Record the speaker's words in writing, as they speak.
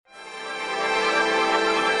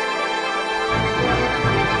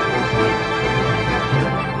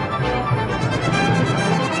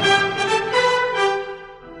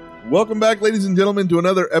Welcome back, ladies and gentlemen, to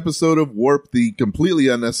another episode of Warp, the completely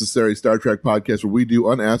unnecessary Star Trek podcast where we do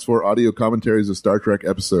unasked for audio commentaries of Star Trek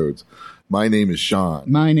episodes. My name is Sean.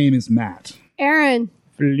 My name is Matt. Aaron.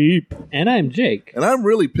 Philippe. And I'm Jake. And I'm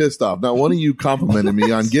really pissed off. Not one of you complimented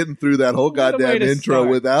me on getting through that whole goddamn intro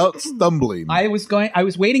without stumbling. I was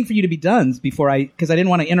waiting for you to be done because I didn't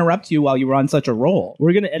want to interrupt you while you were on such a roll.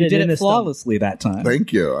 We're going to edit You did it flawlessly that time.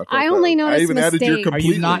 Thank you. I only noticed I even added your mistake. Are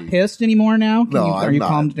completely. you not pissed anymore now? No, Are you not.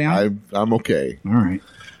 calmed down? I'm okay. All right.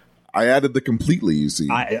 I added the completely, you see.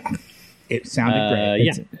 It sounded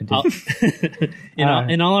great. Yeah.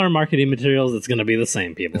 In all our marketing materials, it's going to be the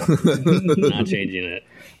same, people. Not changing it.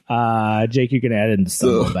 Jake, you can add in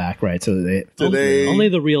some back, right? So Today, Only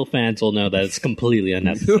the real fans will know that it's completely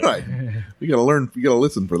unnecessary. right. We gotta learn. We gotta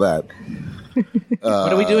listen for that.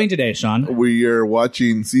 What are we doing today, Sean? We are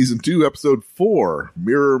watching season 2, episode 4,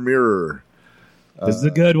 Mirror Mirror. This is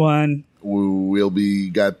a good one. We'll be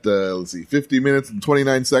got 50 minutes and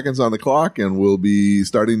 29 seconds on the clock, and we'll be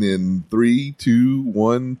starting in 3, 2,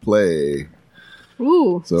 1, play.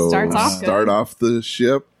 Ooh, So starts off good. start off the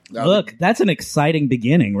ship. Now, Look, that's an exciting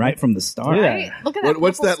beginning right from the start. Right? Look at that.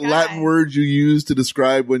 what's that purple Latin sky. word you use to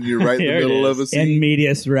describe when you're right in the Here it middle is. of a scene? In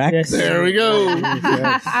medias rex. Yes. There we go.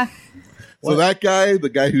 So that guy, the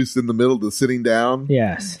guy who's in the middle, the sitting down,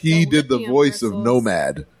 yes. he The did the lithium voice of crystals.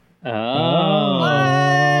 Nomad.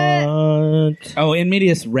 Oh, in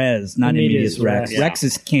medias res, not in medias rex. res. Rex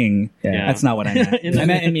is king. Yeah. That's not what I meant. I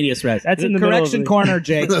meant in medias res. That's in the middle correction of the- corner,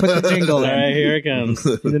 Jake. Put the jingle All right, in. here it comes.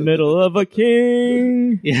 In the middle of a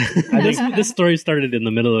king. Yeah, this story started in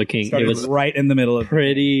the middle of a king. It was right in the middle of.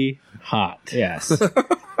 pretty hot. Yes.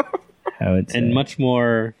 I would say. And much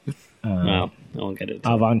more, well, I won't get it.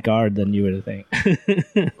 avant-garde than you would think.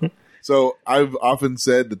 So I've often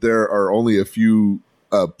said that there are only a few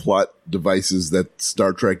plot devices that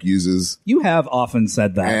Star Trek uses, You have often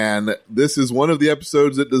said that. and this is one of the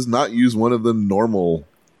episodes that does not use one of the normal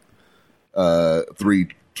three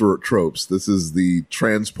tropes. This is the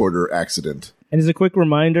transporter accident. And as a quick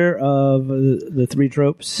reminder of the three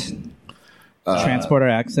tropes. Transporter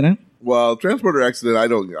accident. Well, transporter accident,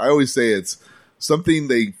 I always say it's something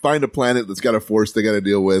they find a planet that's got a force they got to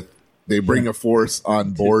deal with. They bring a force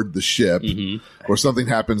on board the ship, or something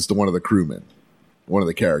happens to one of the crewmen, one of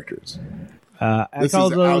the characters. I This call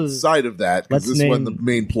is those outside of that, because let's this one, name- the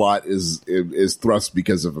main plot is thrust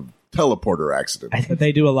because of a teleporter accident. But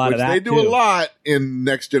they do a lot Which of that. they do too. a lot in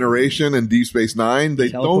Next Generation and Deep Space Nine. They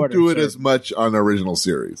don't Teleporter, do it sure. as much on original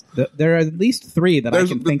series. There are at least 3 that I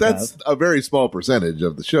can But think that's of. a very small percentage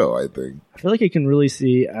of the show, I think. I feel like I can really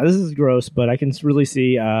see. This is gross, but I can really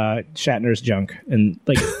see Shatner's junk and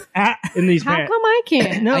like in these. How come I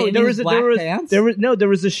can't? No, in there his was black pants? there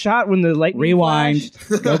was a shot when the light Rewind.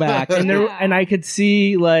 Go back. and I could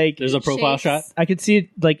see like There's a profile Shakes. shot. I could see it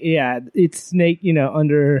like it's Snake,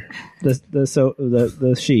 under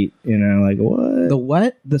the sheet, like what The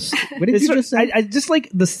what? What did It's you just say? I just like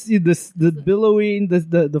the billowing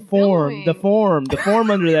the form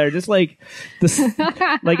under there, just like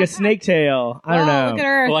like a snake tail. I don't Look at know.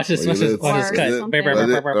 her. Watch this. Look at Watch this. this cut. Something. Wait,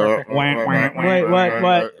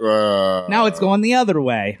 what? Now it's going the other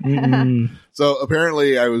way. So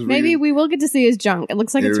apparently, I was Maybe reading. we will get to see his junk. It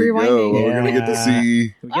looks like Here it's we go. rewinding. We're gonna get to Yeah.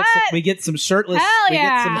 see We get some shirtless. Hell we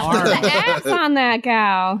yeah. get some Look at arms. the abs on that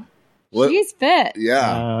cow. what. She's fit.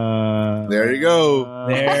 Yeah, there you go.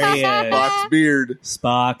 There he is. Fox beard.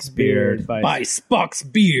 Spock's beard. By Spock's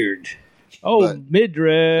beard. Oh, But-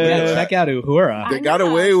 midriff. Yeah, check out Uhura. They I got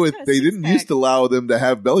know, away with. she's They got didn't six used to allow them to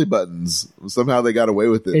have belly buttons. Somehow they got away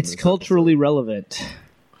with it. It's culturally relevant.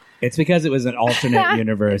 It's because it was an alternate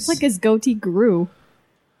universe. It's like his goatee grew.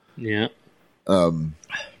 Yeah. Look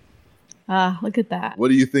at that. What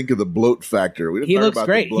do you think of the bloat factor? We didn't he talk looks about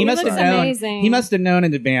great. the He bloat must have factor. looks known. amazing. He must have known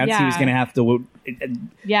in advance he was Yeah. going to have to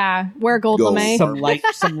Yeah, wear gold Gold. lame. some light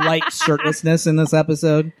shirtlessness in this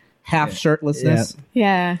episode. Half shirtlessness.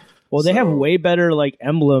 Yeah. Well, they have So- way better like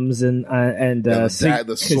emblems and Yeah, the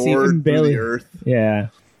because sword through barely- the earth. Yeah,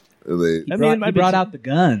 They- I mean, Brought, it might he be- brought out the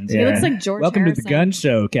guns. He He looks like George Welcome Harrison. to the gun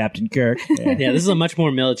show, Captain Kirk. Yeah, this is a much more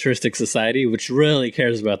militaristic society, which really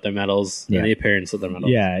cares about their medals Yeah. and the appearance of their medals.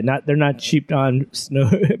 yeah. They're not cheaped on snow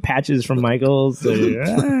patches from Michaels.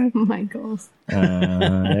 Michaels.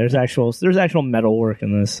 There's actual metal work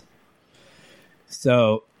in this.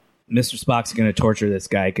 So, Mr. Spock's going to torture this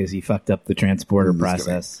guy because he fucked up the transporter He's gonna-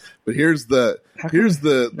 process. But here's the not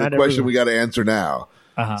question everyone- we got to answer now.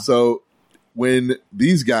 Uh-huh. So when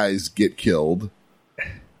these guys get killed,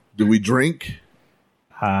 do we drink?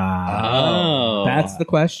 Oh. That's the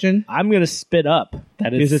question. I'm gonna spit up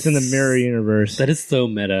That is- because it's in the mirror universe. That is so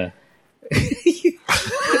meta.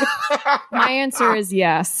 My answer is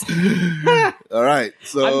yes. All right.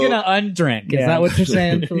 So I'm gonna undrink. Is Yeah. that what you're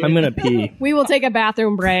saying? I'm gonna pee. We will take a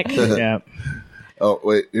bathroom break. Yeah. Oh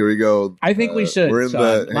wait, here we go. I think we should. We're in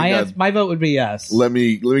Sean. the. my hang on. my vote would be yes. Let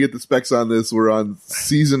me get the specs on this. We're on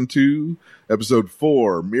season 2, episode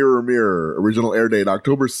 4, Mirror Mirror. Original air date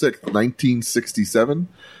October 6th, 1967.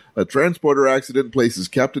 A transporter accident places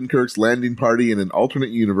Captain Kirk's landing party in an alternate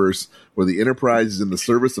universe where the Enterprise is in the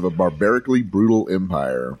service of a barbarically brutal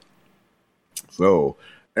empire. So,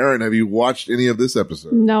 Aaron, have you watched any of this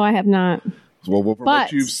episode? No, I have not. Well, from But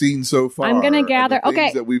what you've seen so far, I'm going to and the gather. things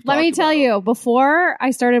Okay, that we've let me talked tell about. you, before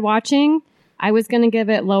I started watching, I was going to give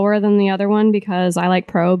it lower than the other one because I like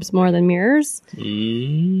probes more than mirrors.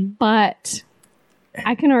 But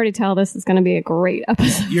I can already tell this is going to be a great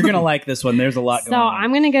episode. You're gonna like this one. There's a lot So going on.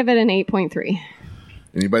 I'm going to give it an 8.3.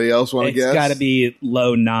 Anybody else want to It's guess? got to be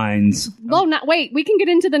low 9s. Oh, not wait. We can get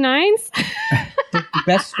into the 9s. The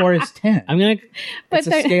best score is 10. I'm gonna But It's a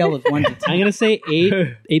they're- scale of 1 to 10. I'm gonna say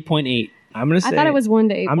 8.8. I'm gonna say. I thought it was 1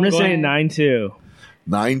 to 8. I'm gonna say 9-2.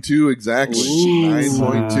 9.2 exactly.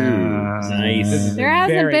 9.2. Nice. There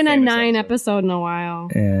hasn't Very been a famous 9 episode. episode in a while.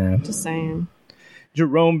 Yeah. Just saying.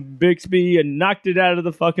 Jerome Bixby and knocked it out of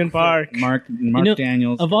the fucking park. Mark know,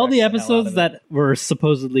 Daniels. Of all the directs hell out episodes of it. that were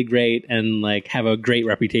supposedly great and like have a great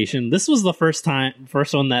reputation, this was the first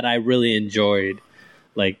one that I really enjoyed.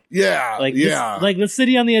 Like Yeah, yeah. Like the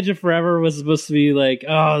City on the Edge of Forever was supposed to be like,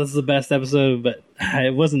 oh, this is the best episode, but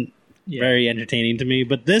it wasn't very entertaining to me.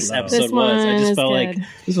 But this episode This one was. I just is felt good. like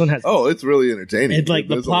This one has. Oh, it's really entertaining. it like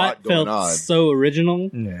the There's a lot plot felt going on. so original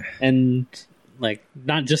Yeah. and like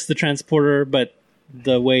not just the transporter, but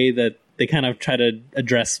the way that they kind of try to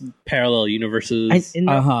address parallel universes. And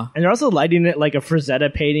Uh-huh. they're also lighting it like a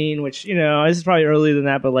Frazetta painting, which, you know, this is probably earlier than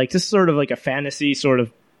that, but like just sort of like a fantasy sort of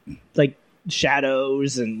like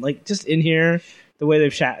shadows and like just in here, the way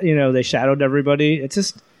they've they shadowed everybody. It's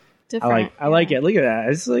just, Different. I like it. Look at that.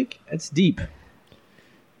 It's like, it's deep.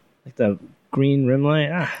 Like the green rim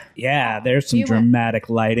light. Yeah, there's some You went- dramatic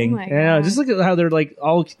Oh lighting. my Yeah, God. just look at how they're like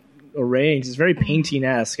all arranged. It's very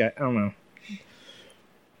painting-esque. I don't know.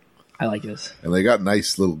 I like this. And they got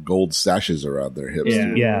nice little gold sashes around their hips. Yeah.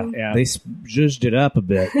 too. Yeah, Yeah. they zhuzhed it up a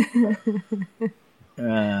bit.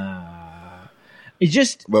 It's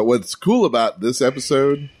just But what's cool about this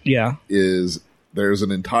episode Yeah. is there's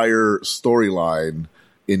an entire storyline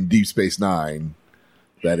in Deep Space Nine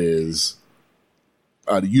that is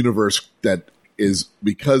a universe that is,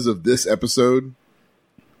 because of this episode,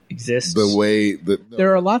 exists. the way that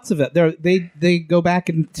There are lots of it. They go back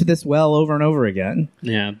into this well over and over again.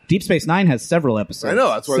 Yeah. Deep Space Nine has several episodes. I know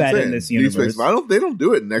that's what set I'm saying. in this Deep universe. Space, they don't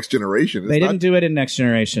do it in Next Generation. They didn't do it in Next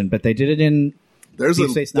Generation, but they did it in. There's Deep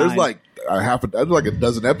Space there's Nine. like a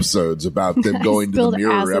dozen episodes about them going to the spilled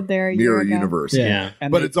acid there a year mirror ago. universe. Yeah.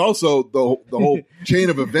 And But they- it's also the whole chain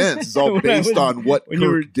of events is all When I based was- on what when you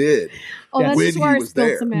were- Kirk did. Oh, that's when just he where I was spilled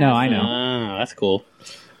there. some No, I acid. know. Ah, that's cool.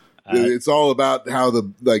 It's all about how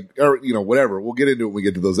whatever. We'll get into it when we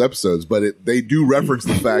get to those episodes. But they do reference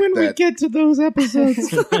the fact when we that get to those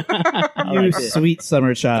episodes, you like it. sweet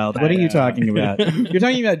summer child. What are you talking about? You're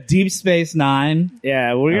talking about Deep Space Nine.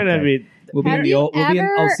 yeah, we're gonna Okay. be. We'll be Have in the you old. We'll be in.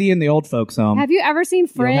 ever- I'll see you in the old folks' home. Have you ever seen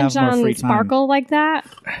Fringe have more on free time. Sparkle like that?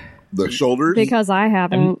 the shoulders, Because I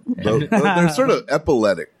haven't. they're sort of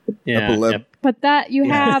epileptic. Yeah. Epilep- But that you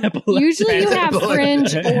have usually you have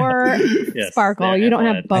Fringe or Yes, Sparkle. they're You don't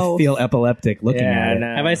have epileptic. I both. feel epileptic looking Yeah, at it.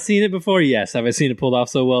 no. Have I seen it before? Yes. Have I seen it pulled off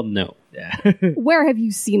so well? No. Yeah, Where have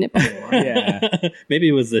you seen it before? yeah, Maybe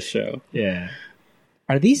it was this show. yeah.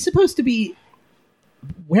 Are these supposed to be?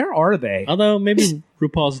 Where are they? Although maybe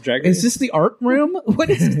RuPaul's Drag Race. Is this the art room? What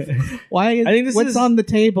is? Why? I think this what's is- on the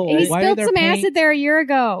table? He Why are spilled there some paint? acid there a year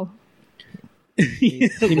ago. He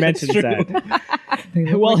mentions that They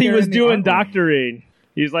look while like he they're was in the doing art room. doctoring.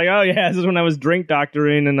 He's like, "Oh yeah, this is when I was drink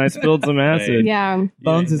doctoring and I spilled some acid." Yeah.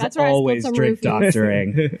 Bones is That's where I spilled always some drink roofies.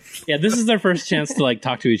 doctoring. Yeah, this is their first chance to like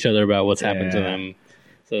talk to each other about what's happened to Yeah. them.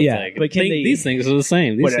 So it's Yeah, like, but can they- these things are the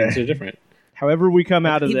same. These What- things are different. However, we come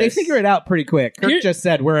out of They this, figure it out pretty quick. Kirk Here- just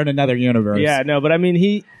said we're in another universe. Yeah, no, but I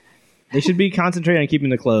mean, they should be concentrating on keeping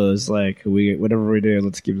the clothes. Like whatever we do,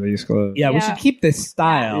 let's keep these clothes. Yeah, we Yeah. should keep this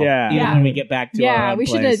style. Yeah. even Yeah. when we get back to our Yeah, own we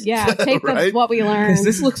should place. have. Yeah, take Right? what we learned. Because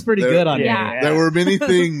this looks pretty There- good on Yeah. you. There were many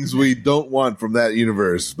things we don't want from that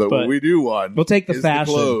universe, but what But- we do want We'll take the is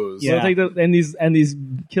fashion. the clothes. Yeah. So take these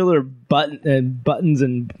killer buttons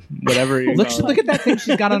and whatever. You Look, call look it. at that thing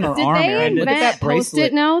she's got on her Did arm. they Aaron. Look at invent that bracelet.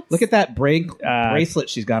 Post-it notes? Look at that bracelet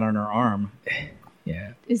she's got on her arm. Yeah,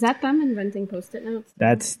 Is that them inventing Post-it notes?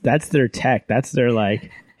 that's their tech. That's their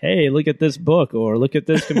like. hey, look at this book or look at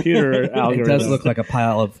this computer It algorithm. does look like a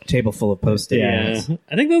pile of table full of Post-it Yeah. notes.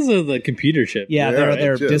 I think those are the computer chips. Yeah, Yeah,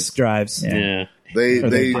 they're it just- disk drives. Yeah. They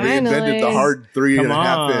they- invented the hard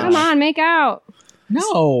 3.5 inch. Come on, make out.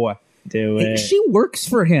 No, Do it. she works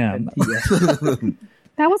for him.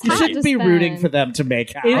 That was You hot shouldn't just be then. rooting for them to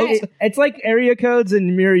make out. It's like area codes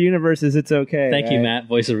and mirror universes. It's okay. Thank you, right? Matt.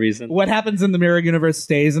 Voice of reason. What happens in the mirror universe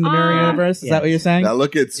stays in the mirror universe. Is that what you're saying? Now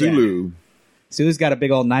look at Sulu. Sulu's got a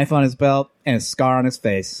big old knife on his belt and a scar on his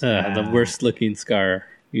face. The worst looking scar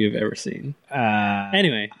you've ever seen.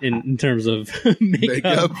 Anyway, in terms of makeup.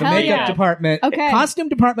 Makeup. The Hell makeup yeah. department, Okay. costume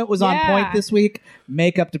department was on Yeah. point this week.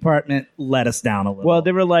 Makeup department let us down a little. Well,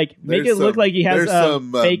 they were like, make There's it look some- like he has there's a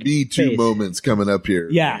some fake Me Too face. moments coming up here.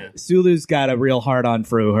 yeah, Sulu's got a real hard on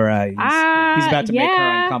for Uhura. He's about to make her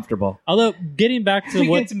yeah. uncomfortable. Although, getting back to She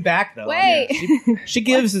what gets him back though. Wait. She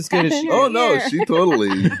gives as good as she. Oh no, she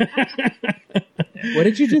totally. What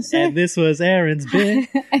did you just say? and this was Aaron's bit.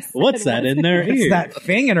 What's that in their It's ear? that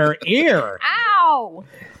thing in her ear. Ow!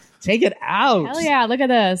 Take it out. Hell yeah, look at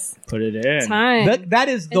this. Put it in. Time. That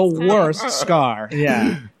is the It's time. worst scar.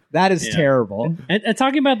 Yeah. That is Yeah. terrible. And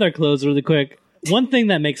talking about their clothes really quick, one thing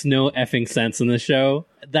that makes no effing sense in the show,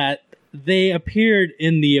 that they appeared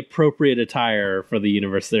in the appropriate attire for the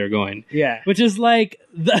universe they're going. Yeah. Which is like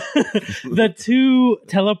the two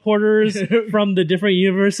teleporters from the different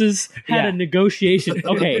universes had Yeah. a negotiation.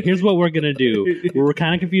 Okay, here's what we're gonna do. We're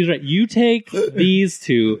kind of confused, right? You take these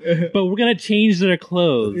two, but we're gonna change their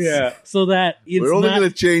clothes. Yeah. So that it's We're only not, going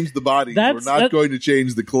to change the bodies. We're That's- not that- going to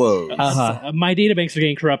change the clothes. my databanks are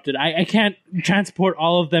getting corrupted. I can't transport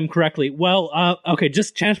all of them correctly. Well, okay,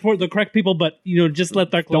 just transport the correct people, but just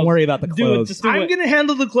let their clothes. Don't worry about the do it. clothes. Just do I'm it. going to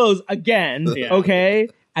handle the clothes again. Yeah. Okay.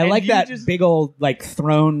 I And like you that just- big old like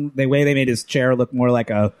throne. The way they made his chair look more like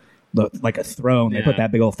a throne. They Yeah. put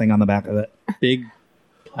that big old thing on the back of it. Big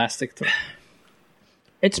plastic thing.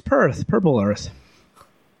 It's Perth, Purple Earth.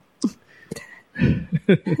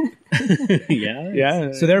 Yeah.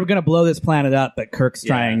 Yeah. So they're gonna blow this planet up, but Kirk's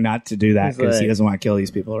trying not to do that He's because he like- doesn't want to kill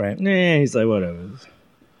these people, right? Nah, he's like, whatever.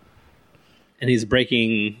 And he's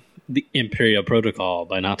breaking the Imperial Protocol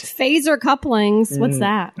by not. Phaser couplings. What's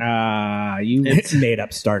that? You. It's made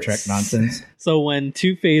up Star Trek nonsense. So when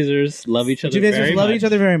two phasers love each other, You guys very love much, each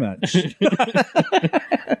other very much.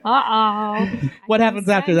 Uh-oh. What happens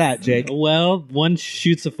after that, Jake? Well, one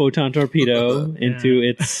shoots a photon torpedo into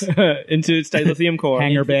its into its dilithium core.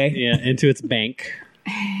 Hangar Bay. into its bank,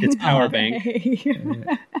 its power bank,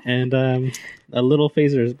 and a little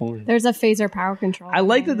phaser is born. There's a phaser power control. I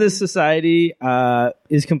like that this society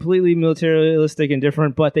is completely militaristic and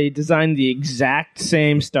different, but they designed the exact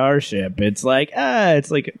same starship. It's like a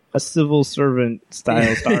civil servant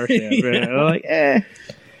style starship. Yeah. And they're like,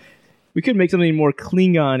 we could make something more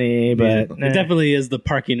Klingon-y, but It definitely is the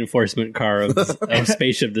parking enforcement car of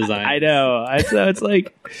spaceship design. I know. So it's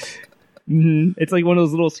like. It's like one of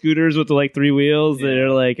those little scooters with the like 3 wheels that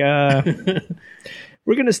are like,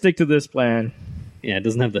 we're gonna stick to this plan. Yeah, it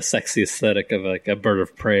doesn't have the sexy aesthetic of like a bird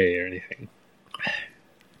of prey or anything.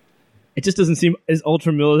 It just doesn't seem as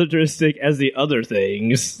ultra militaristic as the other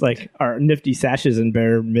things, like our nifty sashes and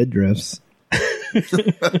bare midriffs.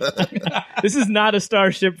 This is not a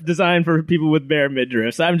starship designed for people with bare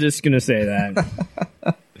midriffs. I'm just gonna say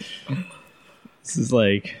that. This is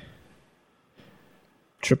like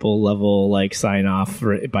triple level like sign off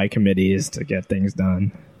by committees to get things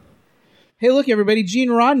done. Hey, look, everybody! Gene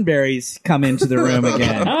Roddenberry's come into the room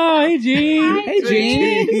again. Oh, hey, Gene. Hey,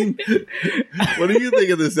 Gene! What do you think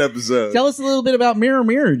of this episode? Tell us a little bit about Mirror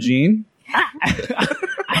Mirror, Gene.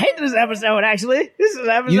 I hate this episode. Actually, this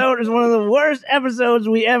episode is one of the worst episodes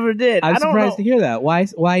we ever did. I'm I don't surprised know. to hear that. Why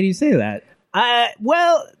do you say that?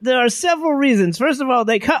 Well, there are several reasons. First of all,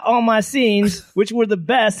 they cut all my scenes, which were the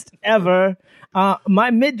best ever.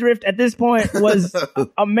 My midriff at this point was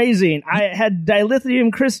amazing. I had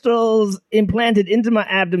dilithium crystals implanted into my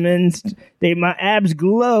abdomen. My abs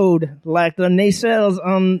glowed like the nacelles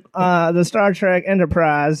on the Star Trek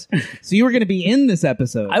Enterprise. So you were going to be in this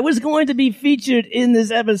episode. I was going to be featured in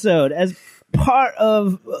this episode as part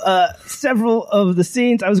of several of the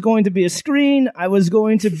scenes. I was going to be a screen. I was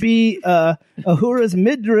going to be Uhura's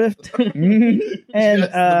midriff. And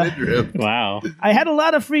Wow. I had a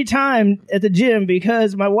lot of free time at the gym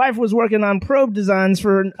because my wife was working on probe designs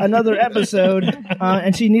for another episode,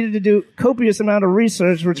 and she needed to do copious amount of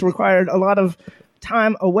research, which required a lot of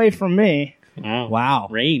time away from me. Wow.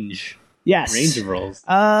 Range Yes. of roles.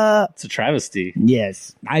 Uh, It's a travesty.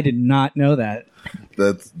 yes. I did not know that.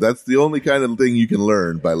 That's the only kind of thing you can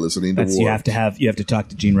learn by listening to That's, War. you have to talk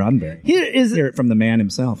to Gene Roddenberry. Here is Hear it from the man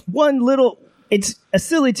himself. one little It's a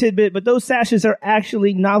silly tidbit, but those sashes are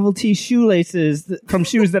actually novelty shoelaces from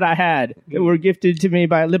shoes that I had that were gifted to me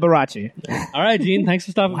by Liberace. All right, Gene. Thanks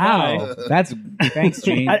for stopping by. Wow, thanks,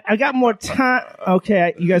 Gene. I got more time.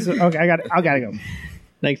 Okay, you guys. Okay, I gotta go.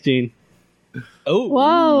 Thanks, Gene.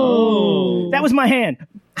 Whoa. That was my hand.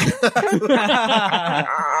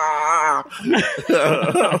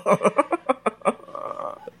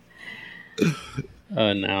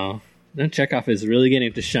 Oh no! Now Chekhov is really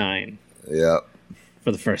getting to shine Yeah.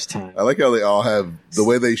 for the first time. I like how they all have the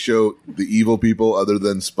way they show the evil people other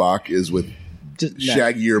than Spock is with Just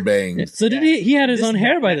shaggier bangs. So did he had his own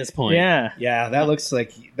hair by this point? Yeah. Yeah,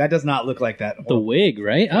 that does not look like that. The wig,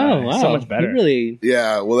 right? Oh, wow. so much better. He really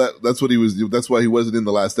Yeah, well that's what he was. That's why he wasn't in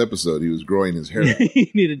the last episode. He was growing his hair out.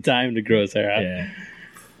 he needed time to grow his hair out. Yeah.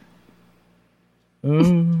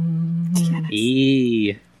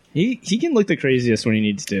 He can look the craziest when he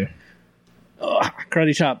needs to. Oh,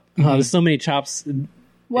 karate chop. Oh, there's so many chops.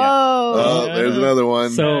 Whoa. Oh, there's another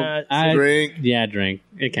one. So Drink. Yeah, drink.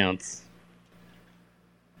 It counts.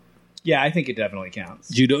 Yeah, I think it definitely counts.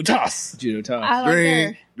 Judo toss. Judo toss. I like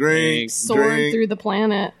Drink. their Drink. sword Drink. through the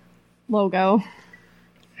planet logo.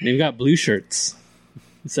 They've got blue shirts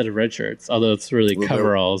instead of red shirts, although it's really Well,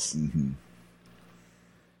 coveralls.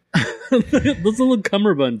 Those little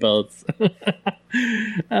cummerbund belts.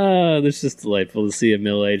 Oh, it's just delightful to see a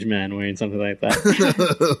middle-aged man wearing something like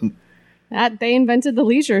that. That they invented the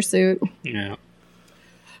leisure suit. Yeah.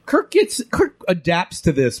 Kirk adapts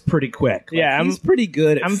to this pretty quick. Like, Yeah, he's pretty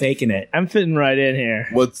good at I'm- faking it. I'm fitting right in here.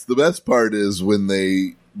 What's the best part is when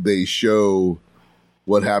they show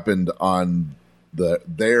what happened on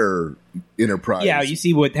their Enterprise. Yeah, you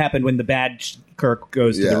see what happened when the bad Kirk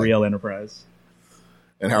goes to Yeah. the real Enterprise.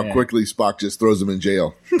 and how Yeah. quickly Spock just throws him in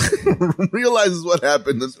jail. Realizes what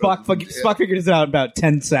happened. And Spock figures it out in about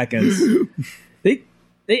 10 seconds.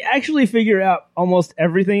 They actually figure out almost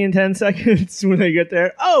everything in 10 seconds when they get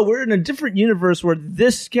there. Oh, we're in a different universe where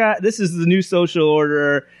this is the new social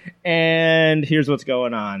order, and here's what's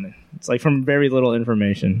going on. It's like from very little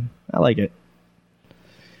information. I like it.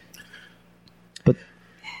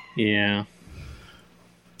 Yeah.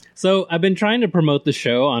 So I've been trying to promote the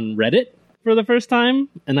show on Reddit for the first time,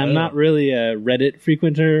 and I'm not really a Reddit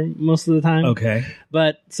frequenter most of the time. Okay.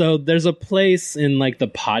 But so there's a place in like the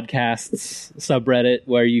podcasts subreddit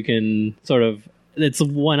where you can sort of, it's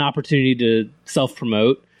one opportunity to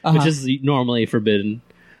self-promote, which is normally forbidden.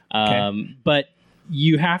 But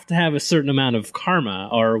you have to have a certain amount of karma,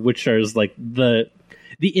 or which is like the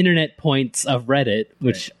internet points of Reddit,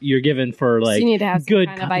 which you're given for like you need to have some good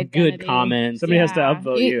kind of good identity. comments. Somebody has to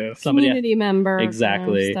upvote you. Somebody- Community member.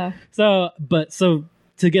 Exactly. Stuff. So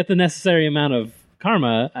to get the necessary amount of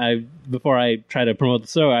karma, before I try to promote the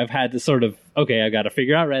show, I've had to sort of, okay, I've got to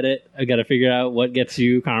figure out Reddit. I've got to figure out what gets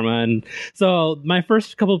you karma. And so my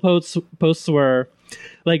first couple posts were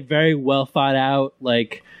like very well thought out,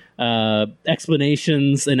 like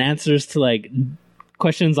explanations and answers to like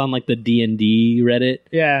questions on like the D&D Reddit.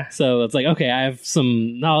 Yeah. So it's like, okay, I have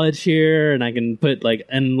some knowledge here, and I can put like,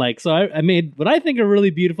 and like, so I made what I think are really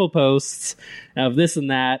beautiful posts of this and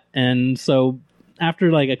that. And so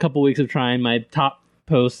after like a couple weeks of trying, my top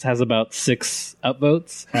post has about 6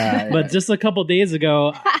 upvotes. But just a couple days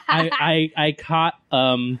ago, I caught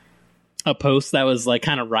a post that was like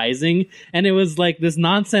kind of rising, and it was like this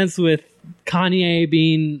nonsense with Kanye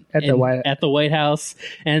being At the White House,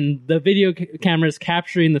 and the video cameras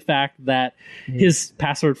capturing the fact that his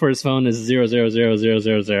password for his phone is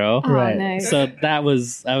 0000000. Oh, Right. nice. So I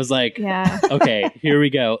was like, Yeah. okay, here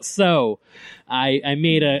we go. So I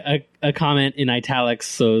made a comment in italics,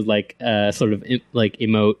 so like sort of like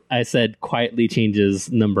emote. I said quietly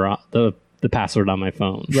changes number the password on my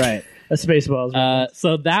phone. Right. A Spaceballs.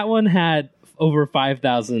 So that one had over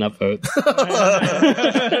 5,000 upvotes.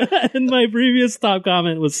 And my previous top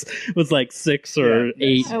comment was like 6 or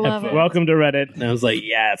 8 I love upvotes. it. Welcome to Reddit. And I was like,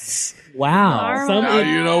 yes. Wow. Karma. Some Now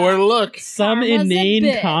you know where to look. Some Karma's a inane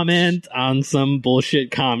bitch. comment on some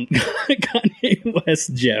bullshit Kanye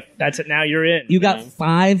West GIF. That's it. Now you're in. You got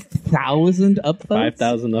 5,000 upvotes?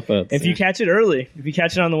 5,000 upvotes. If you catch it early, if you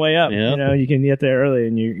catch it on the way up, Yep. you know you can get there early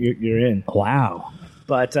and you're in. Wow.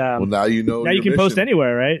 But Well, now you know. now your you can post mission.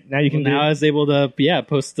 anywhere, right? Now you can now I was able to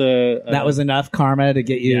post a That was enough karma to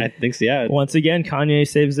get you. yeah, I think so. Yeah. once again, Kanye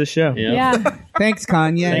saves the show. Yeah. Yeah. Thanks,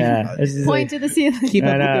 Kanye. Yeah, this is Point to the ceiling. Keep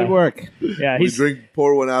up I the know. good work. yeah, We he's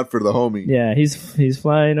pour one out for the homie. yeah, he's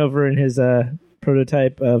flying over in his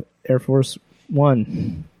prototype of Air Force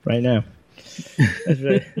One right now,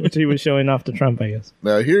 which he was showing off to Trump, I guess.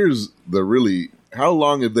 Now here's the really How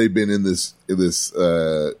long have they been in this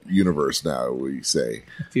universe now? We say.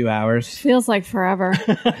 A few hours. Feels like forever.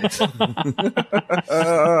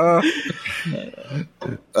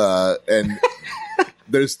 And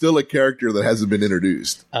there's still a character that hasn't been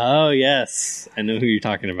introduced. Oh yes, I know who you're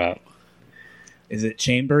talking about. Is it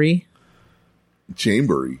Chambery?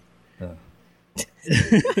 Chambery.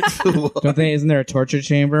 Don't they? Isn't there a torture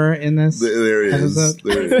chamber in this? There is. episode?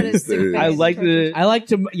 There is. There is. I like the. I like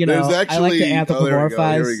to, There's actually, I like to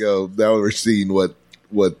anthropomorphize. Here we go. Now we're seeing what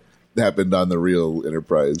happened on the real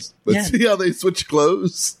Enterprise. But Yeah. see how they switch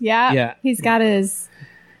clothes? Yeah. Yeah. He's got his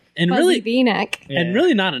And fuzzy really, V-neck. and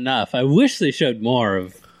really not enough. I wish they showed more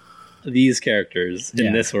of these characters in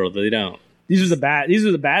Yeah. this world. They don't. These are the bad. These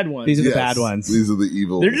are the bad ones. These are the Yes, bad ones. These are the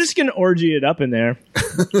evil. They're just gonna orgy it up in there.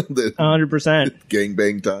 the 100%.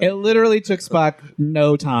 gangbang time. It literally took Spock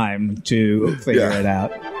no time to figure Yeah. it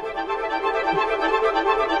out.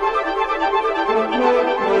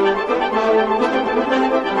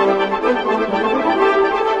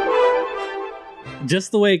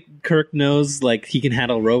 Just the way Kirk knows, like he can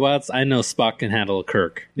handle robots. I know Spock can handle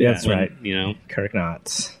Kirk. Yeah, That's When, right. You know, Kirk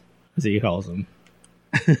Knots, as he calls them.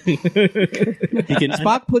 he can.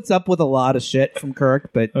 Spock puts up with a lot of shit from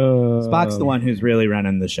Kirk, but Spock's the one who's really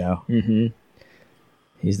running the show. Mm-hmm.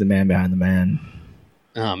 He's the man behind the man.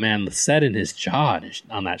 Oh man, the set in his jaw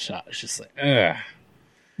on that shot is just like, ugh.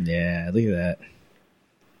 Yeah, look at that.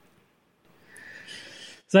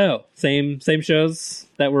 So same shows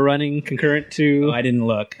that were running concurrent to. Oh, I didn't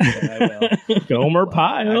look. But I will. Gomer I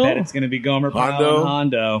Pyle. bet it's going to be Gomer Pyle Hondo. and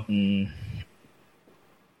Hondo.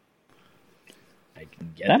 I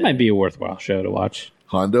can get That it. might be a worthwhile show to watch,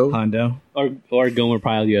 Hondo? Hondo. or Gomer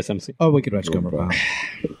Pyle USMC. Oh, we could watch Gomer Gomer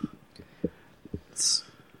Pyle.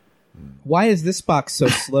 Why is this Spock so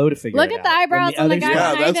slow to figure Look it at the out? eyebrows When on the others- guy.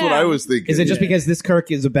 Yeah, behind that's what I him. was thinking. Is it just because this Kirk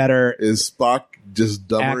is a better? Is Spock just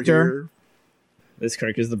dumber Actor? here? This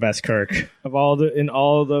Kirk is the best Kirk of all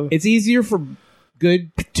the. It's easier for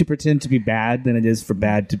good to pretend to be bad than it is for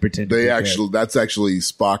bad to pretend to be good. That's actually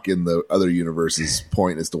Spock in the other universe's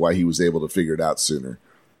point as to why he was able to figure it out sooner.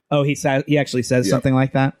 Oh, he actually says Yep. something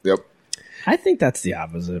like that. Yep. I think that's the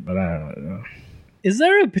opposite, but I don't know. Is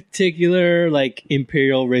there a particular like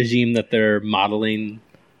imperial regime that they're modeling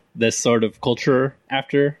this sort of culture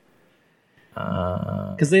after?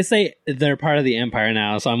 Because they say they're part of the empire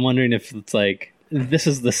now, so I'm wondering if it's like this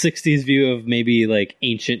is the '60s view of maybe like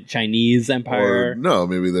ancient Chinese empire. Or no,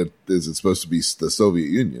 maybe that is it supposed to be the Soviet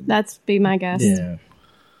Union, That's be my guess. Yeah.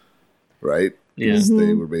 right? Yeah. Because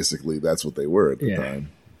they were basically that's what they were at the Yeah. time.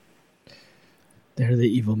 They're the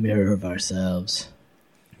evil mirror of ourselves.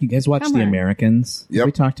 You guys watch Come The on. Americans? Yep. Have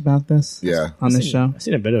we talked about this? Yeah. On this show? I've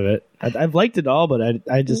seen a bit of it. I've liked it all, but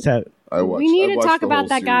I just have. I watched. We need I to watched talk the whole about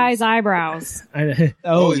that series. guy's eyebrows.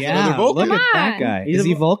 Oh, he's yeah. another Vulcan? Look at Come that on. guy. He's Is a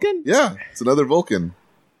he Vul- Vulcan? Yeah, it's another Vulcan.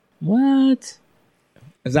 What?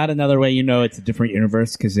 Is that another way you know it's a different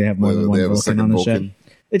universe because they have more than They one have a Vulcan second on the Vulcan.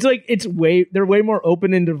 It's like they're way more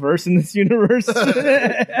open and diverse in this universe.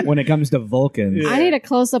 ship? When it comes to Vulcans. Yeah. I need a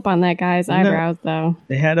close up on that guy's eyebrows, though.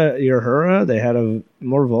 They had a Uhura. They had a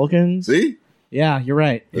more Vulcans. See, Yeah, you're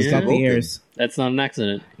right. He's Yeah. got the Vulcan. ears. That's not an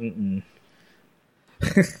accident. Mm-mm.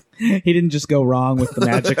 He didn't just go wrong with the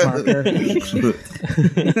magic marker.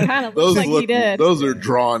 Kind of those looks like he look. did. Those are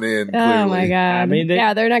drawn in. Clearly. Oh my god! I mean,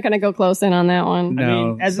 yeah, they're not going to go close in on that one. No,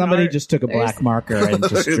 mean, as an somebody art- just took a black marker and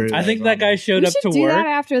just drew. I think that guy showed We up should to do that work,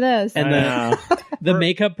 after this. and I the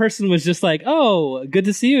makeup person was just like, "Oh, good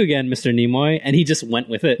to see you again, Mr. Nimoy," and he just went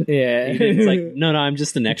with it. Yeah. It's like, no, I'm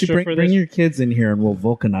just an extra for bring this. your kids in here and we'll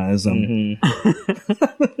vulcanize them.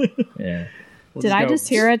 Yeah. Did I just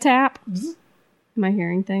hear a tap? Am I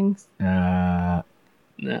hearing things? No.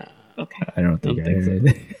 Okay, I don't think Don't I think heard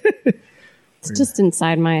it. it's just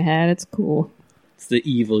inside my head. It's cool. It's the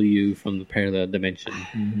evil you from the parallel dimension.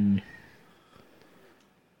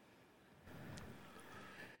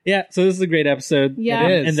 Yeah, so this is a great episode. Yeah.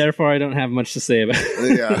 It is. And therefore I don't have much to say about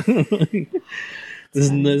it. Yeah, There's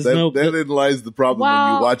no that lies the problem when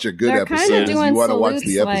Well, you watch a good they're kinda episode. Is doing you want to watch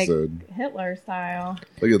the salutes like- episode. Hitler style.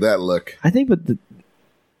 Look at that look. I think,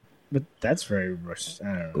 but that's very rushed.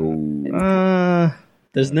 I don't know. Oh,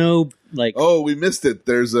 there's no like oh, we missed it.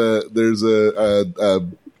 There's a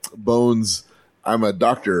Bones. I'm a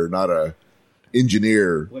doctor, not a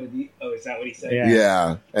engineer. What did he? Oh, is that what he said? Yeah.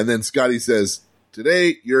 Yeah, and then Scotty says,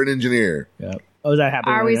 "Today you're an engineer." Yep. Oh, is that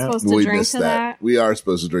happening? Are right we now? supposed to We drink missed to that. that? We are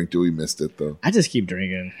supposed to drink till we missed it, though. I just keep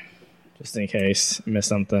drinking. just in case I missed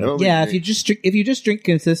something. I don't Yeah, think if you just drink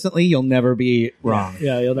consistently, you'll never be wrong.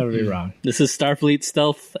 Yeah, you'll never be wrong. This is Starfleet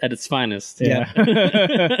stealth at its finest. Yeah.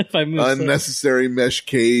 If I move unnecessary mesh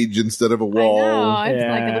cage instead of a wall. I know. It's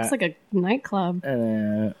Yeah. like it looks like a nightclub.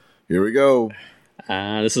 Here we go.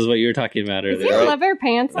 this is what you were talking about Is he earlier. leather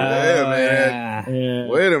pants on? Wait a minute. Yeah.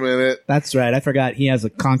 Wait a minute. That's right. I forgot he has a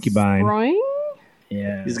concubine. Groin?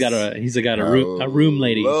 Yeah. He's got a room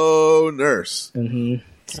lady. Hello, nurse. Mm-hmm.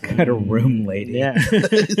 He's got a room lady. Yeah.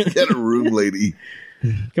 He's got a room lady.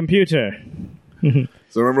 Computer.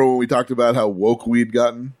 So remember when we talked about how woke we'd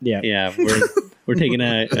gotten? Yeah. Yeah, we're taking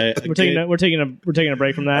We're taking a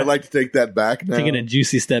break from that. I'd like to take that back now. taking a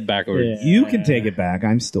juicy step backward. Yeah. You can take it back.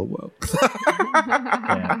 I'm still woke.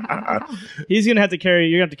 Yeah. He's gonna have to carry.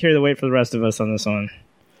 You're gonna have to carry the weight for the rest of us on this one.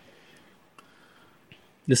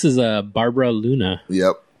 This is Barbara Luna.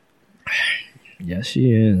 Yep. Yes,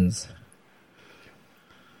 she is.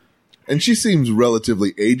 And she seems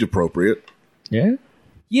relatively age appropriate, Yeah.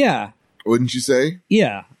 Yeah. wouldn't you say?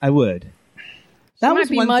 Yeah, I would. That might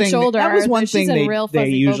be much older, That was one but she's thing in they real they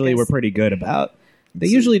fuzzy usually focus. were pretty good about. They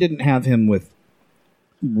usually didn't have him with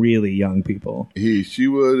really young people. She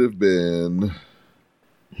would have been.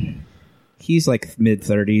 He's like mid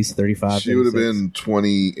 30s, 35. She would have 36. been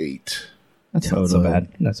 28. That's not so bad.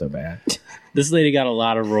 Not so bad. This lady got a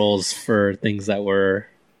lot of roles for things that were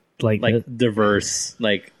Like diverse.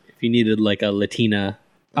 Like if you needed like a Latina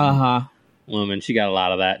Uh huh. woman, she got a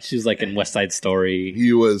lot of that. She was like in West Side Story.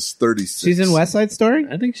 He was 36. She's in West Side Story.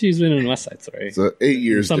 I think she's been in West Side Story. So 8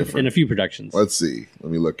 years in different. a few productions. Let's see.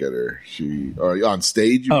 Let me look at her. She on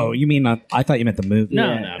stage. Oh, you mean I thought you meant the movie?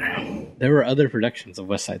 No. There were other productions of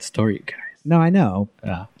West Side Story, you guys. No, I know.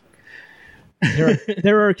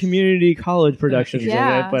 there are community college productions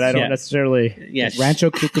Yeah. of it, but I don't Yeah. necessarily. Yeah,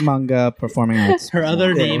 Rancho Cucamonga Performing Arts. her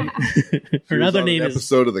other name. She her was other on name an is.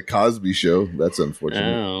 episode of the Cosby Show. That's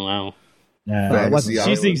unfortunate. Oh wow. Fantasy She's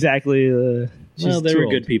Island. exactly the. Well, there too were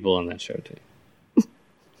old. good people on that show too.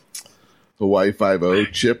 Hawaii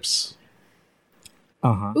 5-0 Chips.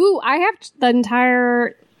 Uh huh. Ooh, I have the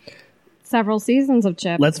entire several seasons of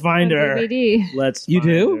Chip. Let's find on her. DVD. Let's. You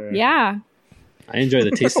find do? her. Yeah. I enjoy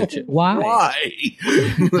the taste of chips. Why? Right?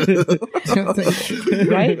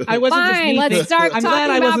 I wasn't just Fine, me let's thinking- start I'm glad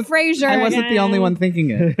talking I about wasn't- Frasier. I wasn't the only again. one thinking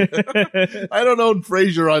it. I don't own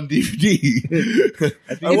Frasier on DVD.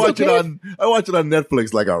 I watch it okay. on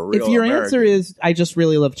Netflix like a real If your American. answer is I just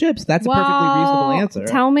really love chips, that's a perfectly reasonable answer.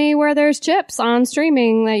 Tell me where there's chips on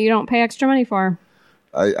streaming that you don't pay extra money for.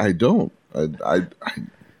 I don't.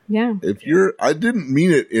 Yeah. I didn't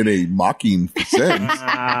mean it in a mocking sense.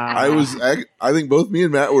 I think both me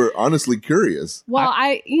and Matt were honestly curious. Well,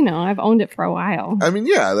 I've owned it for a while. I mean,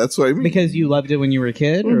 yeah, that's what I mean. Because you loved it when you were a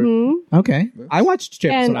kid? Or? Mhm. Okay. I watched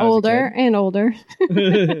chips And when I was older a kid. and older.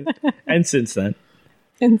 And since then,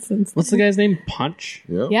 And since What's the guy's name? Punch.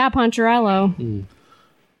 yeah, Poncherello.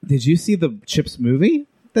 Did you see the chips movie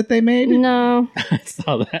that they made? No. I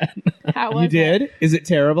saw that. How was You did? Is it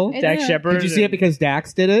terrible? It Dak is. Shepard. Did you see it because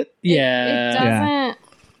Dax did it? Yeah. It doesn't.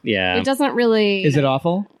 Yeah. It doesn't really. Is it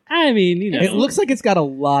awful? I mean, you know, It looks like it's got a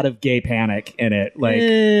lot of gay panic in it. Like,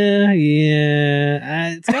 yeah.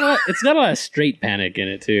 It's got a lot of straight panic in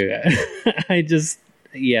it too.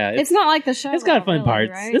 It's not like the show. It's got though, fun really,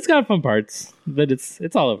 parts. right? It's got fun parts, but it's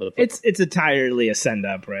all over the place. It's entirely a send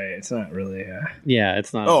up, right? It's not really. Yeah,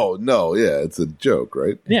 it's not. Oh no, yeah, it's a joke,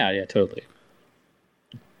 right? yeah, totally.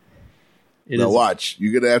 It Now is- watch,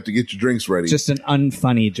 you're gonna have to get your drinks ready. just an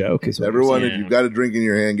unfunny joke. Is what you're Everyone, saying. if you've got a drink in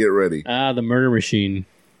your hand, get ready. the murder machine.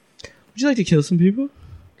 Would you like to kill some people?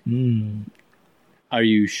 Are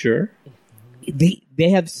you sure? They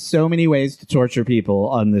have so many ways to torture people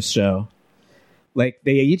on this show. Like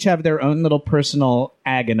they each have their own little personal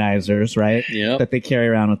agonizers, right? Yep. That they carry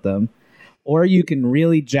around with them. Or you can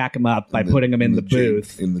really jack them up by putting them in the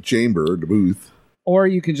booth. in the chamber, the booth, Or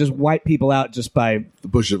you can just wipe people out just by the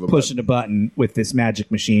push of a pushing a button with this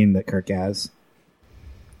magic machine that Kirk has.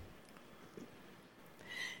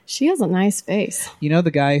 She has a nice face. You know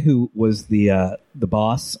the guy who was the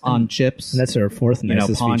boss on Chips? And that's our fourth you know,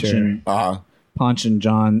 nicest Ponch feature. and, button. Ponch and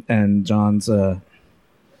John's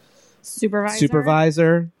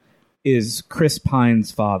supervisor is Chris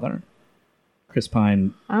Pine's father. Chris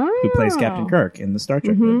Pine, who plays Captain Kirk in the Star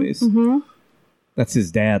Trek movies. That's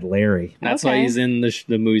his dad, Larry. That's why Okay. he's in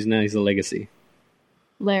the movies now. He's a legacy.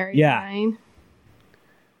 Larry. Yeah. Pine.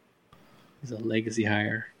 He's a legacy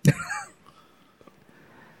hire.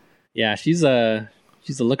 Yeah, she's a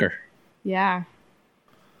looker. Yeah.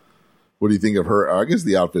 What do you think of her? I guess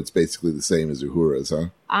the outfit's basically the same as Uhura's, huh?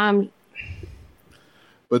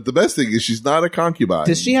 But the best thing is she's not a concubine.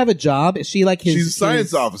 Does she have a job? Is she like his? She's a science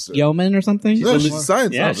his officer. Yeoman or something? No, she's a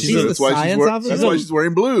science Yeah, officer. she's the That's why science officer? That's why she's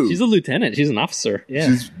wearing blue. She's a lieutenant. She's an officer.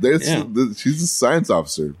 Yeah, She's a science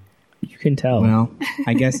officer. you can tell. Well,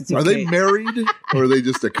 I guess it's okay. Are they married or are they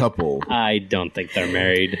just a couple? I don't think they're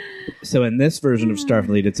married. So in this version of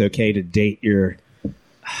Starfleet, it's okay to date your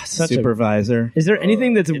supervisor. Is there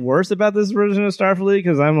anything that's worse about this version of Starfleet?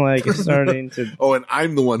 Because I'm like starting to. Oh, and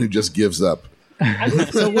I'm the one who just gives up.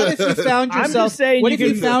 So what if you found I'm yourself? just saying What you if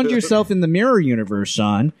you can- found yourself in the mirror universe,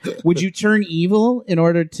 Sean? Would you turn evil in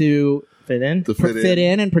order to Fit in? To fit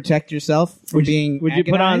in and protect yourself from being? Would you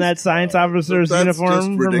put on that agonized? science officer's That's uniform just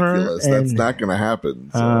from her? ridiculous. That's And- not going to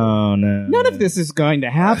happen. So. Oh no! None of this is going to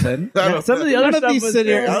happen. Some of the other None of stuff these was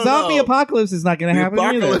scenarios. I don't Zombie know. apocalypse is not going to The happen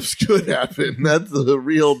apocalypse could happen. That's the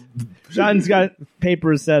real. Sean's got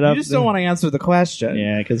papers set either. up. You just don't want to answer the question.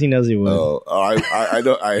 Yeah, because he knows he would. Oh, I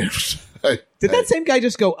don't. Did that same guy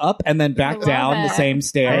just go up and then back love down it. the same I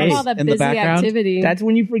stairs love all the in the busy background? activity. That's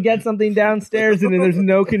when you forget something downstairs and then there's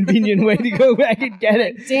no convenient way to go back and get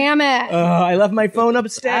it. Damn it. I left my phone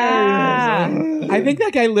upstairs. Ah. I think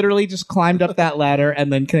that guy literally just climbed up that ladder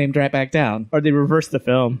and then came right back down. Or they reversed the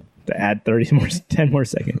film to add 10 more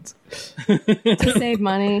seconds. To save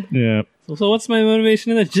money. Yeah. So what's my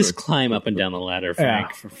motivation in that? Just climb up and down the ladder,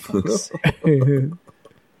 Frank. Yeah. For fuck's sake.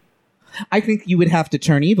 I think you would have to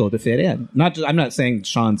turn evil to fit in. Not just, I'm not saying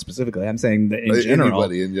Sean specifically. I'm saying that in general.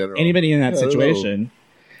 Anybody in general. Anybody in that Yeah, I don't know. situation.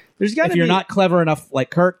 There's got If to you're be not clever enough like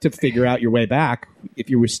Kirk to figure out your way back, if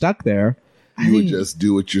you were stuck there, You would just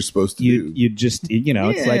do what you're supposed to do. you'd just,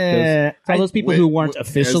 it's like Yeah. those, all those people who weren't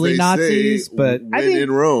officially as they Nazis, say, but when I think-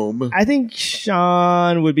 in Rome. I think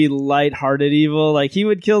Sean would be lighthearted evil. Like he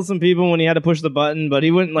would kill some people when he had to push the button, but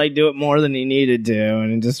he wouldn't like do it more than he needed to,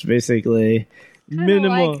 and just basically Kinda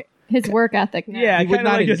minimal. like his work ethic now. Yeah, He would kinda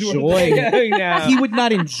not like his- enjoy Yeah. he would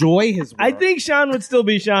not enjoy his work. I think Sean would still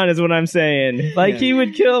be Sean, is what I'm saying. Like he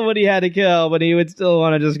would kill what he had to kill, but he would still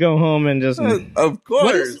want to just go home and just. Of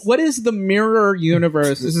course. What is the mirror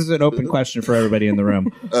universe? This is an open question for everybody in the room.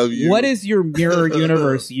 Of you. What is your mirror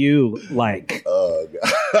universe you like? Oh,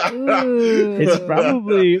 God. Ooh. It's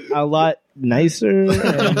probably a lot nicer. Is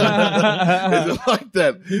it like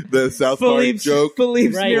that the South Park joke?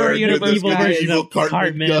 Philippe's Right, mirror where universe the evil guy version is Evil of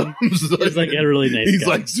Cartman Cartman comes. is like a really nice He's guy.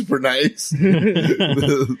 like super nice.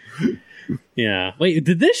 Yeah. Wait,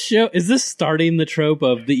 is this starting the trope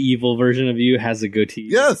of the evil version of you has a goatee?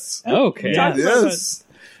 Yes. Okay. Yeah. Yes.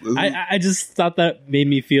 I just thought that made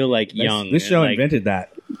me feel like young. This show and, like, invented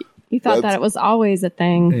that. You thought That's- that it was always a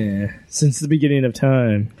thing. Yeah, since the beginning of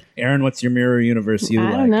time. Aaron, what's your mirror universe you I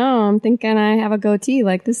like? don't know. I'm thinking I have a goatee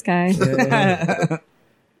like this guy.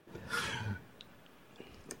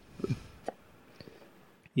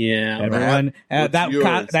 Yeah. Everyone, What's that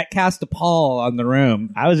yours? that cast a pall on the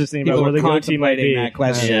room. I was just thinking People about where were the goatee might contemplating be. that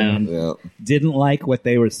question. Yeah. Didn't like what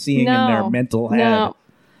they were seeing in their No. mental head. No.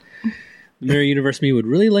 Mirror Universe me would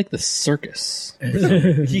really like the circus. Yeah,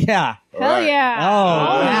 Hell Right. yeah.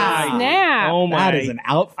 Oh, yeah. Snap. Oh my! that is an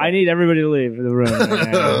outfit. I need everybody to leave the room. Right now. Look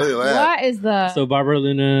at that. What is the... So Barbara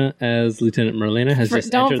Luna as Lieutenant Merlina has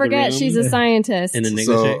just don't entered forget the room she's a scientist. in a negligee.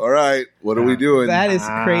 So, all right, what are we doing? That is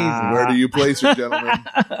crazy. Where do you place her, gentlemen?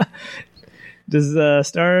 Does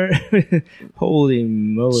Star? Holy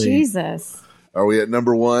moly! Jesus. Are we at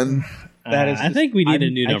number one? That is. I think we need a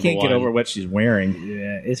I'm- new I number can't get one. over what she's wearing.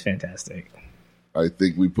 Yeah, it's fantastic. I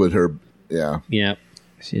think we put her. Yeah. Yeah.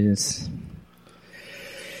 She's.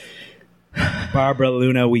 Barbara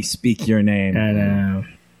Luna, we speak your name. I know.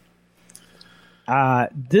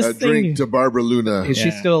 This A thing. drink to Barbara Luna. Is she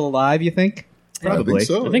Yeah. still alive? You think? Probably. I think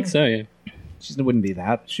so. I think so, yeah. She wouldn't be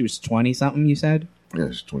that. She was 20 something. You said. Yeah,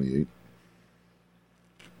 she's 28.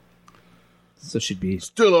 So she'd be.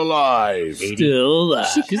 Still alive. Still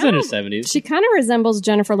She she's kinda- in her 70s. She kind of resembles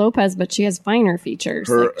Jennifer Lopez, but she has finer features.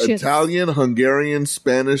 Her Like, she has- Italian, Hungarian,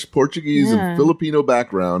 Spanish, Portuguese, Yeah. and Filipino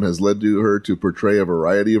background has led to her to portray a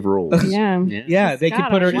variety of roles. Yeah. Yeah, they could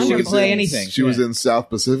got put her. a She could wonderful play face. anything. She was in South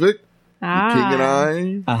Pacific, The King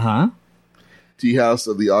and I, Uh huh. Tea House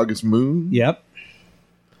of the August Moon. Yep.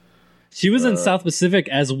 She was in South Pacific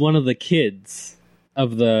as one of the kids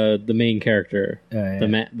of the main character.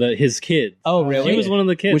 yeah. His kid. Oh, really? She was one of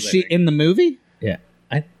the kids. Was I she think. in the movie? Yeah.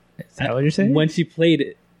 I- Is that what you're saying? When she played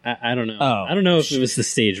it, I don't know. Oh. I don't know if it was the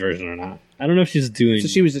stage version or not. I don't know if she's doing. So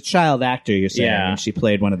she was a child actor. You're saying, Yeah. and she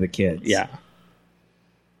played one of the kids. Yeah.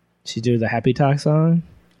 She do the Happy Talk song.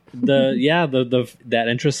 The that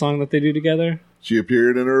intro song that they do together. She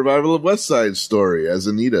appeared in a revival of West Side Story as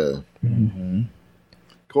Anita. Mm-hmm.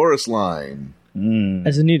 Chorus line.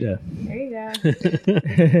 As Anita. There you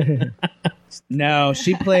go. No,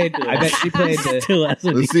 she played. I bet she played Still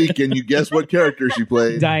hasn't Let's see. Can you guess what character she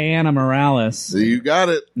played? Diana Morales. So you got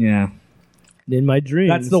it. Yeah, In my dreams.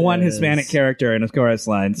 that's the one says- Hispanic character in a chorus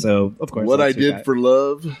line. So of course, What that's I who Did got- for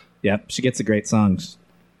Love. Yep, she gets a great song.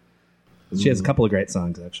 She has a couple of great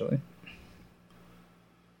songs actually.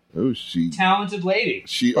 Oh, she Talented lady.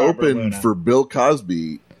 opened Luna. for Bill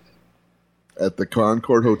Cosby at the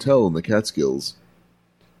Concord Hotel in the Catskills.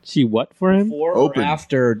 She what for him? Before Open. or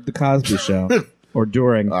after the Cosby Show, or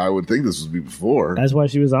during. I would think this would be before. That's why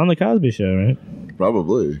she was on the Cosby Show, right?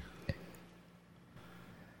 Probably.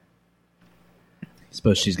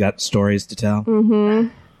 Suppose she's got stories to tell.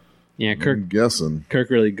 Yeah, Kirk I'm guessing.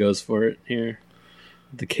 really goes for it here.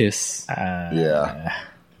 The kiss. Yeah.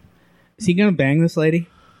 Is he gonna bang this lady?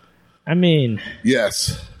 I mean,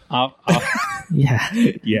 Yes. yeah.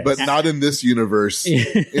 Yes. But not in this universe.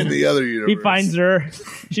 In the other universe. He finds her.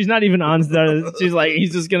 She's not even on. She's like,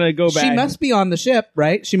 he's just gonna go back. She must be on the ship,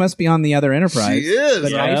 right? She must be on the other Enterprise. She is.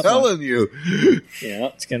 The I'm nice telling you. Yeah.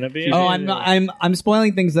 It's gonna be. Oh, I'm not. I'm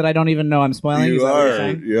spoiling things that I don't even know I'm spoiling. You Is that what you're are.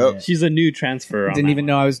 saying? Yep. She's a new transfer. On Didn't that even one.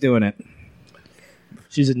 know I was doing it.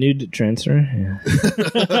 She's a new transfer.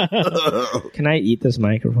 Yeah. Can I eat this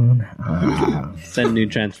microphone? Send new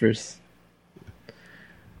transfers.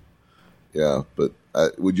 Yeah, but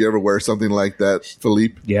would you ever wear something like that,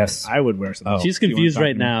 Philippe? Yes. I would wear something. Oh, She's do you wanna confused talk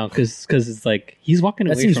right to me? now because it's like he's walking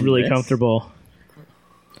that away seems from really this. comfortable.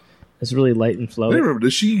 It's really light and I flowy. don't remember.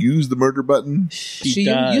 Does she use the murder button? She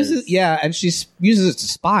uses does. and she uses it to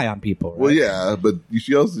spy on people. Right? Well, yeah, but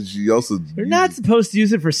she also. You're not supposed to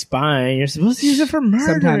use it for spying. You're supposed to use it for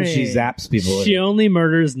murdering. Sometimes she zaps people. with She it. only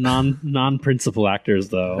murders non-principal actors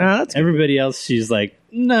though. Oh, that's good. Everybody else, she's like,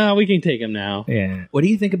 no, we can take him now. Yeah. What do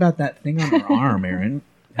you think about that thing on her arm, Aaron?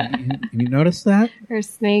 Have you noticed that? Her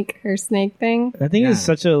snake thing. That thing Yeah. is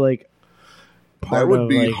such a like. That part would of,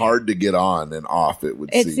 be like- hard to get on and off. It would.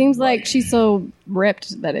 It seem seems like she's so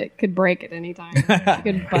ripped that it could break at any time. She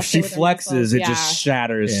could If bust she it with her flexes, muscles. it Yeah. just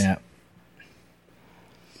shatters. Yeah.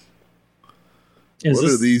 Is What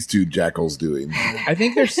are this- these two jackals doing? I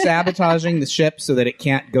think they're sabotaging the ship so that it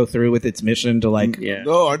can't go through with its mission to like. Yeah.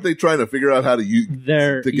 No, aren't they trying to figure out how to use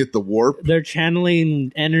They're to get the warp? they're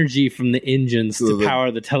channeling energy from the engines So to the-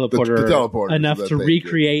 power the teleporter, the teleporter, enough so that to they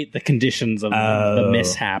recreate the conditions of the Oh,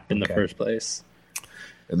 mishap in the okay. first place.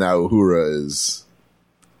 And now Uhura is.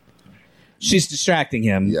 She's distracting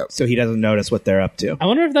him, Yep. so he doesn't notice what they're up to. I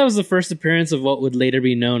wonder if that was the first appearance of what would later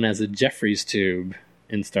be known as a Jeffries tube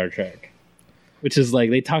in Star Trek, which is like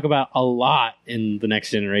they talk about a lot in the Next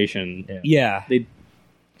Generation. Yeah, They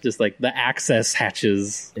just like the access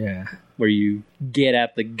hatches Yeah. where you get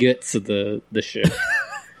at the guts of the ship.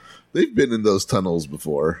 They've been in those tunnels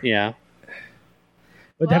before. Yeah.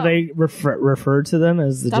 But Wow. have they referred to them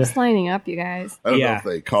as the? Stop lining up, you guys. I don't know Yeah. if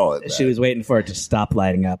they call it that. she was waiting for it to stop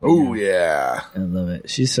lighting up. Oh yeah. I love it.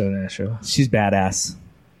 She's so natural. She's badass.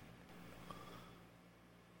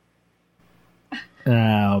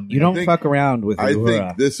 You don't think- fuck around with I Uhura.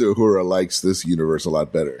 think this Uhura likes this universe a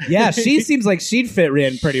lot better. Yeah, she seems like she'd fit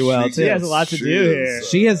in pretty well She too. has a lot to She do is, here.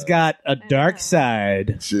 She has got a dark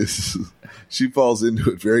side. She falls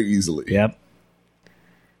into it very easily. Yep.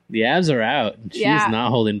 The abs are out. She's Yeah. not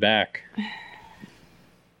holding back.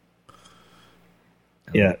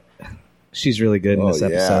 Yeah. She's really good in Oh this yeah.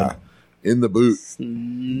 episode. In the boot.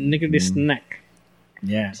 Nickety snack.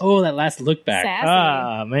 Yeah. Oh, that last look back. Sassy.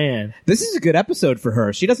 Ah man, This is a good episode for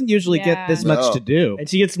her. She doesn't usually get Yeah. this No. much to do. and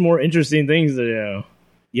she gets more interesting things to do.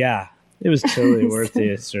 Yeah. It was totally worth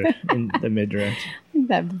the extra in the mid direct.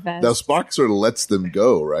 That vest. Now Spock sort of lets them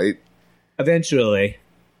go, right? Eventually.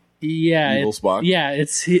 Yeah. Evil Spock? Yeah,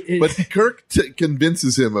 it's But Kirk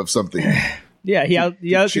convinces him of something Yeah, he out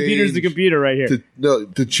change- computers the computer right here.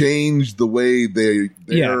 to change the way they're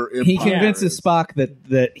Yeah. He empire convinces is. Spock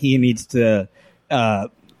that he needs to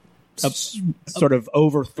sort of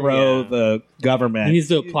overthrow Yeah. the government. he needs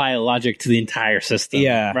to apply logic to the entire system.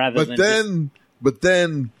 Yeah. Rather But than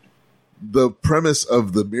then the premise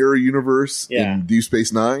of the mirror universe Yeah. in Deep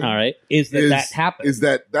Space Nine all right. is that happened. is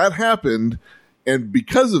that happened, and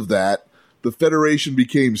because of that, the Federation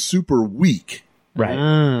became super weak, right.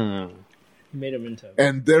 Ah. Made him into.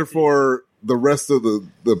 and therefore the rest of the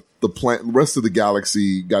rest of the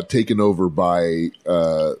galaxy got taken over by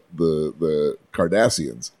the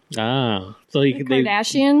Cardassians. Ah. So he The could they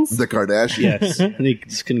Kardashians. The Kardashians. Yes. they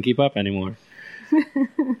just couldn't keep up anymore.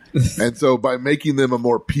 And so by making them a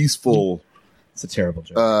more peaceful It's a terrible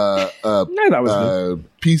joke. No, that was good.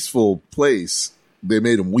 peaceful place, they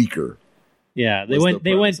made them weaker. Yeah, they Was went the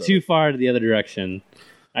they went premise of too it. far to the other direction.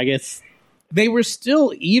 I guess They were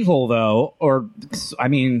still evil, though, or I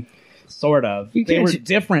mean, sort of. You They can't were ju-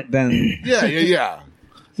 different than. Yeah.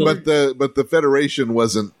 But the Federation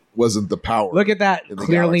wasn't the power. Look at that. In the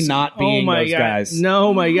Clearly galaxy. not being my those god! guys.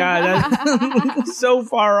 No, my god, that's so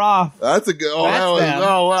far off. That's a good. That's them.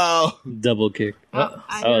 Oh wow. Double kick.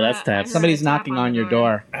 Oh, that's tapped. Somebody's knocking on your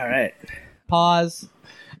door. All right, Pause.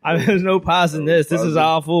 there's no pause in this. This is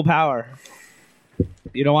all full power.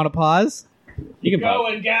 You don't want to pause? You can pause.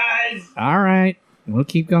 Going, guys. All right. We'll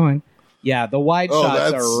keep going. Yeah, the wide Oh,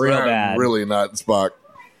 shots that's are real bad. really not Spock.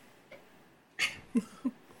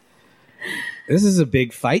 This is a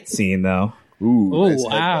big fight scene, though. Ooh. Oh nice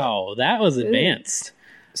head wow, that was advanced.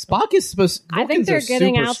 Spock is supposed. I think Vulcans they're are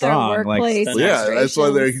getting super out strong. their workplace. nod. Yeah, that's why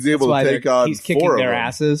he's That's able why to take on he's kicking 4 of their them.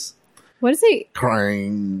 asses. What is he?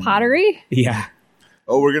 Crying. Pottery? Yeah.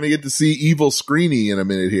 Oh, we're gonna get to see evil Screeny in a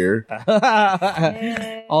minute here.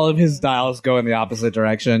 All of his dials go in the opposite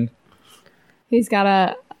direction. He's got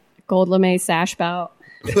a gold lame sash belt.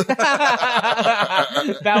 That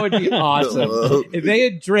would be awesome. If they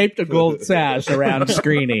had draped a gold sash around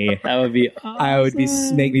Screeny, That would be. I would be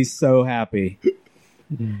make me so happy.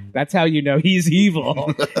 That's how you know he's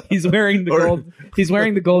evil. He's wearing the gold. He's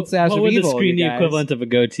wearing the gold sash What of would the evil. you screeny guys. equivalent of a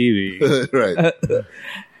goatee be? Right.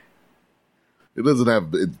 It doesn't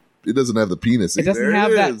have it doesn't have the penis. It doesn't There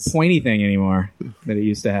have that is. pointy thing anymore that it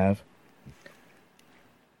used to have.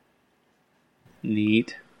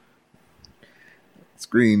 Neat.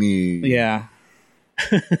 Screeny. Yeah.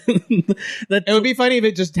 That It would be funny if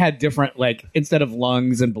it just had different, like, instead of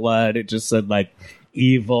lungs and blood, it just said, like,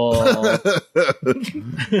 evil,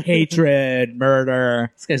 hatred, murder.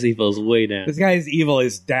 this guy's evil is way down. This guy's evil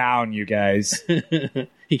is down, you guys.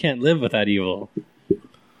 He can't live without evil.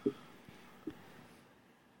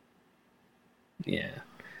 Yeah.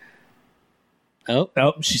 Oh,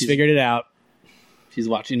 Oh, she's figured it out. she's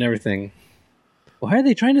watching everything. Why are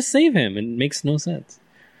they trying to save him? It makes no sense.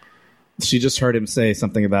 She just heard him say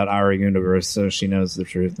something about our universe, so she knows the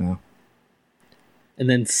truth now. And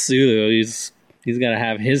then Sulu, he's got to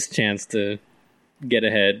have his chance to get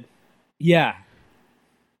ahead. Yeah.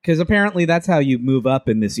 Because apparently that's how you move up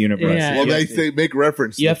in this universe. Yeah. Well, You they make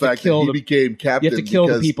reference to you the have to fact that kill he the- became captain. have to kill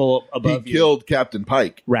the because people he above you. killed Captain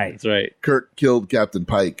Pike. Right. That's right. Kirk killed Captain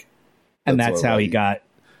Pike. And that's why how he got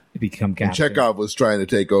to become And captain. Chekhov was trying to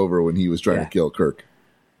take over when he was trying Yeah. to kill Kirk.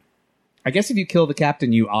 I guess if you kill the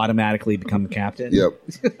captain, you automatically become captain. Yep.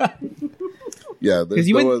 Yeah,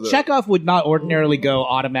 Because Chekhov would not ordinarily go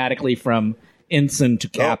automatically from ensign to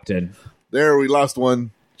captain. There, we lost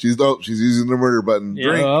one. She's using the murder button. Yeah.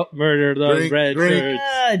 Drink, Oh, Murder those Drink, red drink.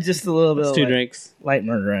 shirts. Just a little bit That's of two light, drinks. light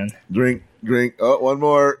murdering. drink, drink. Oh, one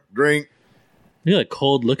more. Drink. Look at that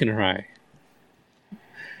cold look in her eye.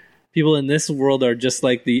 People in this world are just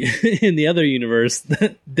like the in the other universe.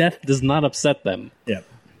 Death does not upset them. Yep.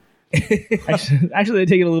 Actually, they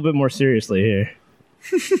take it a little bit more seriously here.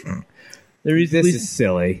 this is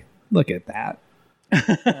silly. Look at that.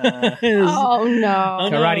 Oh no!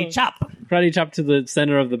 Karate chop. Karate chop to the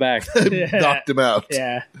center of the back. Knocked him out.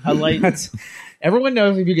 Yeah, a light. Everyone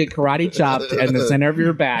knows if you get karate chopped in the center of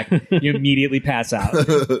your back, you immediately pass out.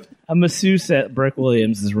 A masseuse at Brick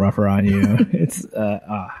Williams is rougher on you. It's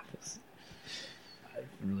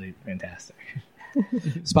really fantastic.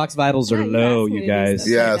 Spock's vitals are Yeah, you low, asked me you to do guys.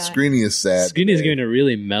 something. Yeah, Like that. Screeny is sad. Skinny's today. giving a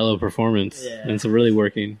really mellow performance, and it's really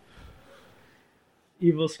working.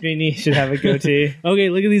 Evil Screeny should have a goatee. Okay,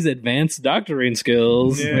 look at these advanced doctoring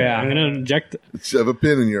skills. Yeah. I'm gonna inject. Shove a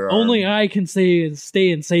pin in your arm. Only I can stay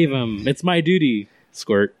and save him. It's my duty.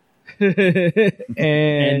 Squirt. And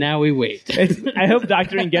and now we wait. I hope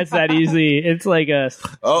doctoring gets that easy. It's like a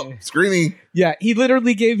Oh, Screeny. Yeah, he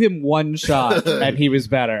literally gave him one shot and he was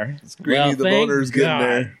better. Screeny, Well, the thank boner's getting God.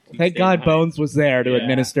 there. Thank God Bones was there to Yeah.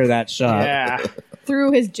 administer that shot. yeah,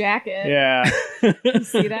 Through his jacket. yeah.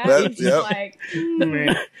 See that? That- He's just yep. like,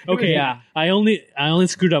 Okay, Yeah. I only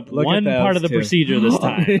screwed up Look at one those part of the two. procedure this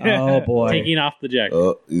time. Oh boy. Taking off the jacket.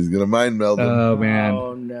 Oh, he's gonna mind meld him. Oh man.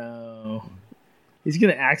 Oh no, he's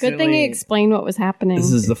gonna good accidentally. thing he explained what was happening.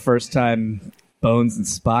 This is the first time Bones and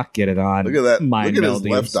Spock get it on. Look at that. Mind Look at his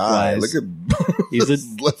melding left eye. supplies. Look at He's a-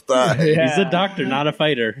 his left eye. Yeah. He's a doctor, not a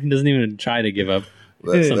fighter. He doesn't even try to give up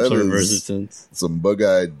That some sort of is resistance. some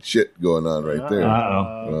bug-eyed shit going on right there.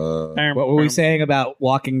 Uh-oh. Uh, What were we saying about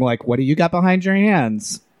walking like, what do you got behind your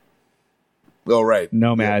hands? oh, right.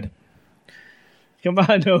 Nomad. Come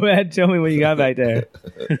on, Nomad, show me what you got back there.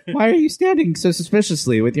 Why are you standing so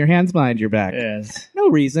suspiciously with your hands behind your back? Yes. No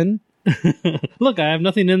reason. Look, I have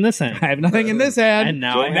nothing in this hand. I have nothing in this hand. And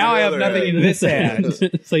now I have other nothing hand. in this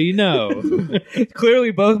hand. So you know.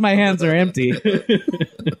 Clearly, both my hands are empty.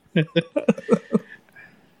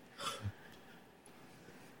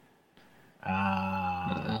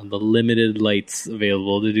 the limited lights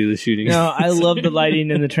available to do the shooting. No, I love the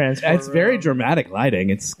lighting in the transport. It's very room. dramatic lighting.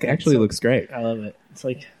 It's actually looks great. I love it. It's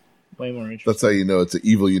like way more interesting. That's how you know it's an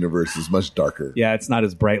evil universe. It's much darker. Yeah, it's not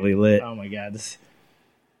as brightly lit. Oh my god,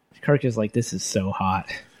 Kirk is like, this is so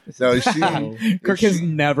hot. Now, is she Kirk has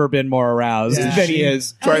never been more aroused Yeah. than he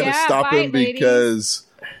is. trying to yeah, stop him right, ladies. because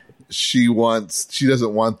she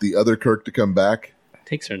doesn't want the other Kirk to come back?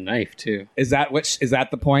 Takes her knife too. Is that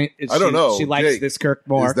the point? I don't know. She likes Jake, this Kirk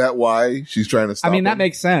more. Is that why she's trying to stop I mean, that him?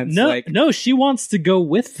 makes sense. No, Like, no, she wants to go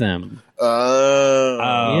with them. oh,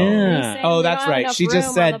 Yeah. Saying oh, we that's don't have right. enough She just room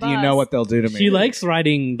on said, the "You bus." know what they'll do to me." She likes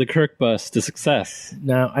riding the Kirk bus to success.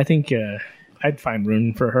 No, I think I'd find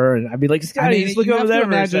room for her, and I'd be like, Scotty, I mean, just look you over have to there for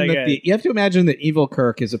a imagine second. that you have to imagine that evil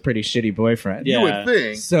Kirk is a pretty shitty boyfriend. Yeah. You would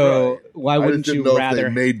think. So right. why I wouldn't just you didn't know rather?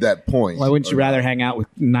 if they made that point? Why wouldn't you or rather not. hang out with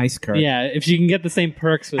nice Kirk? Yeah, if she can get the same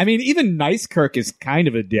perks with I mean, even nice Kirk is kind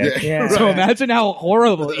of a dick. Yeah. So imagine how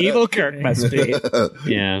horrible evil Kirk must be.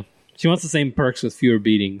 yeah. She wants the same perks with fewer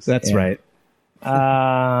beatings. That's Yeah. right.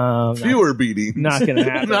 Fewer beatings. Not gonna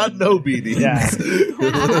happen. Not no beatings. Yeah.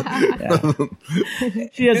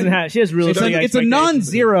 She doesn't have. She has really. It's big a expectations.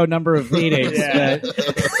 non-zero number of meetings. Yeah. But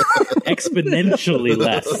Exponentially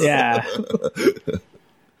less. Yeah.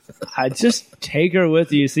 I just take her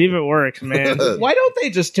with you, see if it works, man. why don't they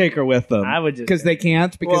just take her with them? I would just- because they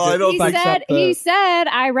can't. Because Well, I it don't He think fucks said, up the- he said,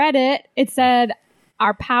 I read it. It said,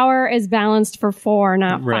 our power is balanced for 4,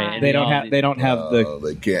 not 5. Right. they don't have. They don't have the Oh,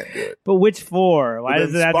 they can't do it. But which 4? Why But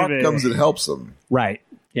does then it have to Spock be? comes and helps them. right.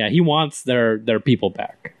 Yeah, he wants their people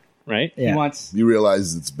back, right? Yeah. He wants. You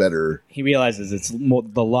realize it's better. He realizes it's more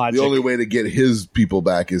the logic. The only way to get his people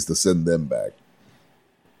back is to send them back.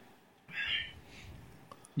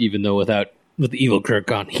 Even though with the evil Kirk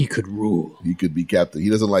gone, he could rule. He could be captain. He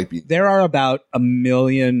doesn't like being There are about 1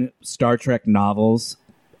 million Star Trek novels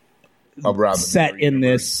around the set Mirror in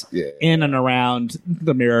universe. this, Yeah. in and around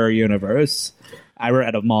the Mirror Universe. I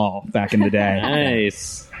read them all back in the day.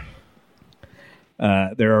 Nice.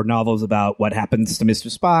 There are novels about what happens to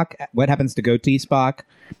Mr. Spock, what happens to Goatee Spock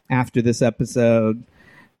after this episode.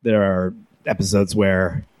 There are episodes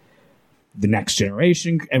where the Next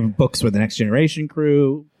Generation, and books where the Next Generation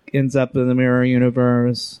crew ends up in the Mirror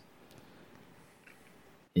Universe.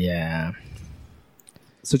 Yeah.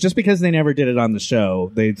 So just because they never did it on the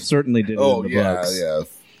show, they certainly did it Oh in the yeah, books. yeah.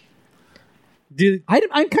 Dude,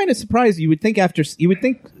 I'm kind of surprised. You would think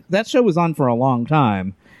that show was on for a long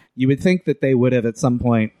time. You would think that they would have at some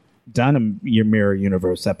point done your Mirror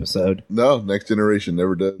Universe episode. No, Next Generation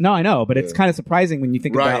never does. No, I know, but it's kind of surprising when you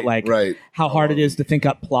think about Right. how hard it is to think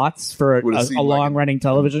up plots for Would have a seemed like long running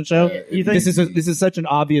television show. You think- This is such an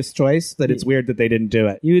obvious choice that it's weird that they didn't do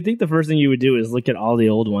it. You would think the first thing you would do is look at all the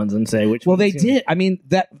old ones and say which. Well, ones they did. I mean,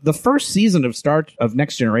 that the first season of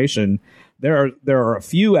Next Generation, there are a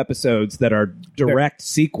few episodes that are direct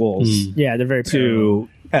sequels Yeah, they're very parallel. to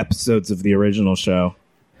episodes of the original show.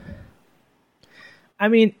 I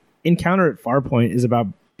mean, Encounter at Farpoint is about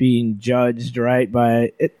being judged, right?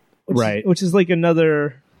 By it, Right. Which is like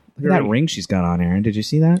another. Look at that ring she's got on, Aaron. Did you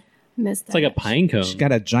see that? Missed it's like a pine cone. She's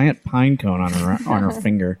got a giant pine cone on her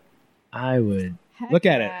finger. I would. Look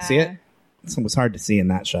at it. See it? It was hard to see in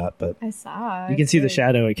that shot, but I saw it. You can see the It's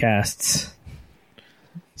shadow it casts.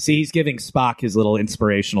 see, he's giving Spock his little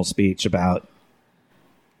inspirational speech about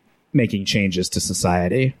making changes to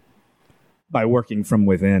society by working from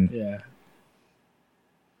within. Yeah.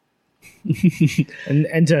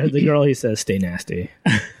 and to the girl, he says, "Stay nasty."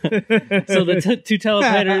 So the two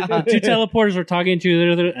teleporters were talking to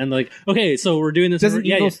each other and like, okay, so we're doing this. Doesn't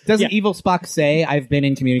yeah, evil Spock say, "I've been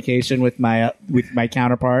in communication with my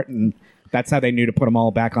counterpart," and that's how they knew to put them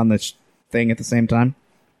all back on the thing at the same time?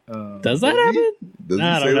 Does that happen? Does he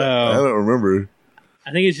I say don't that? know. I don't remember.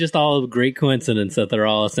 I think it's just all a great coincidence that they're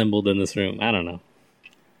all assembled in this room. I don't know.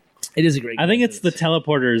 It is a great. I think it's the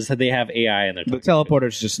teleporters that they have AI in their. The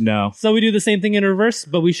teleporters just know. So we do the same thing in reverse,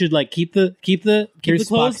 but we should like keep the Here's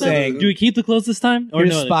clothes. Spock Then? saying- Do we keep the clothes this time? Or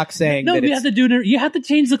Here's no? Spock saying no, that you it's- have to do it. You have to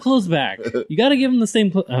change the clothes back. You got to give them the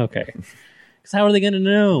same. Okay, because how are they going to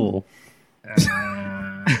know?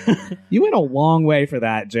 You went a long way for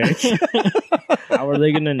that, Jake. How are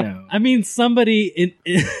they going to know? I mean, somebody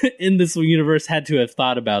in this universe had to have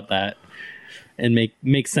thought about that and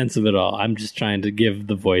make sense of it all. I'm just trying to give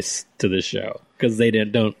the voice to this show because they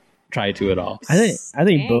don't try to at all. I think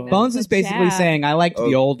Dang, Bo- Bones is basically Yeah. saying, "I liked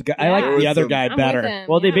the old guy. I Yeah. liked the other I'm guy I'm better." with him,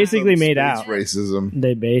 Well, they yeah. basically made Space out. racism.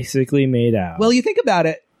 They basically made out. Well, you think about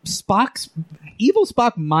it. Evil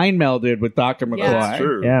Spock mind melded with Dr. McCoy. Yeah. That's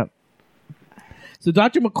true. yeah, So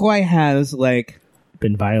Dr. McCoy has like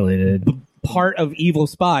been violated. part of evil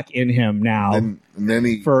Spock in him now And then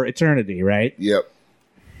he. for eternity, right? Yep.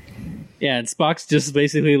 Yeah, and Spock's just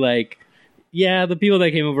basically like, yeah, the people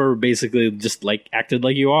that came over were basically just like acted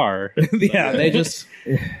like you are. Yeah,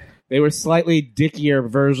 they were slightly dickier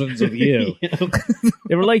versions of you.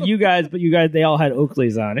 They were like you guys, but they all had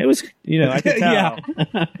Oakleys on. It was, I could tell.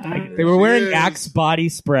 Yeah. They were wearing Yes. Axe body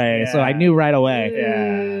spray, so Yeah. I knew right away.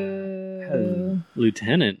 Yeah.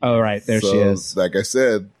 Lieutenant. Oh, right, there she is. Like I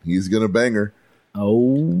said, he's gonna bang her.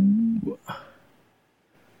 Oh.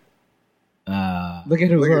 Look at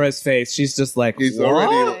Uhura's face. She's just like, He's what?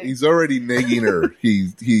 already nagging her.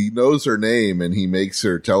 He knows her name and he makes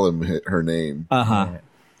her tell him her name. Uh-huh.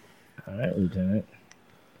 All right, Lieutenant.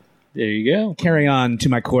 There you go. Carry on to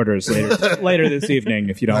my quarters later this evening,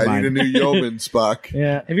 if you don't I need a mind. new yeoman, Spock.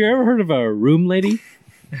 Yeah. Have you ever heard of a room lady?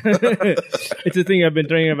 It's a thing I've been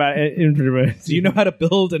thinking about. Do you know how to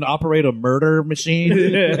build and operate a murder machine?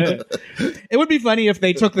 It would be funny if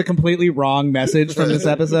they took the completely wrong message from this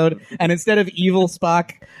episode, and instead of evil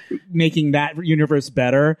Spock making that universe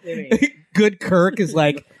better, good Kirk is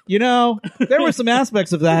like, there were some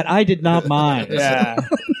aspects of that I did not mind. Yeah.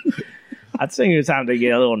 I think it's time to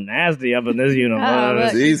get a little nasty up in this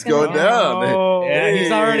universe. look. He's going down. Oh. Yeah,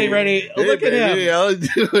 he's already ready. Hey, Look at him. baby, how you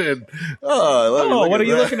doing? Oh, I love you. Oh, Look what at are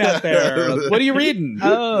you that. looking at there? What are you reading?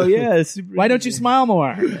 Oh, yes. Why don't you smile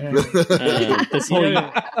more? This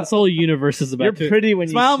whole universe is about You're to pretty when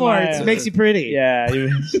you Smile more. smile. It makes you pretty. Yeah.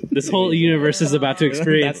 this whole universe is about to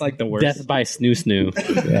experience That's like the worst. death by snoo snoo.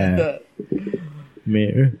 Yeah.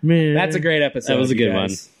 Mirror, mirror. That's a great episode. That was a you good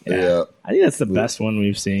guys. Yeah. I think that's the best one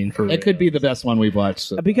we've seen. For It could be the best one we've watched.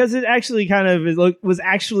 So. because it actually kind of was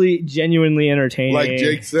actually genuinely entertaining. Like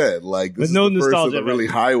Jake said, like this With is no the first of nostalgia, the really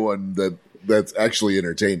high one that's actually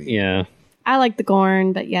entertaining. Yeah. I like the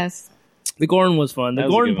Gorn, but yes. The Gorn was fun. The That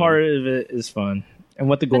was a Gorn good part of it is fun, and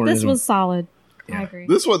what the But Gorn this is. was solid. I agree.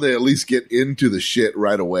 This one they at least get into the shit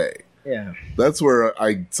right away. Yeah. That's where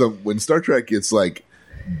when Star Trek gets like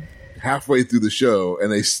halfway through the show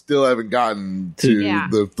and they still haven't gotten to Yeah.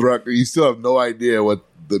 the thrust, you still have no idea what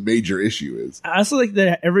the major issue is. I also like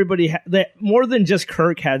that everybody that more than just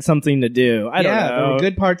Kirk had something to do. I don't yeah, know. there were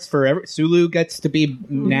good parts for Sulu gets to be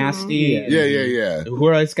nasty. Yeah.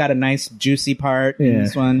 Uhura's got a nice juicy part in Yeah.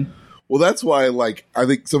 this one. Well, that's why, like, I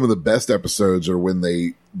think some of the best episodes are when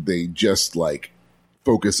they just like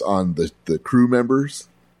focus on the crew members,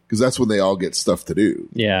 because that's when they all get stuff to do.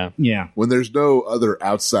 Yeah. Yeah. When there's no other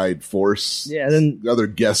outside force, Yeah, then other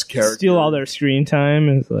guest characters steal all their screen time.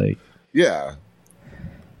 It's like Yeah.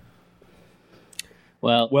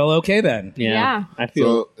 Well, Well, okay then. yeah. Yeah. I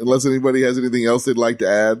feel. So, unless anybody has anything else they'd like to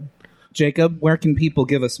add, Jacob, where can people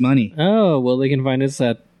give us money? Oh, well, they can find us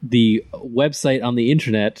at the website on the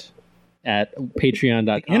internet at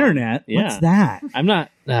patreon.com. Internet? Yeah. What's that? I'm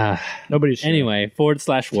not. nobody's sure. Anyway,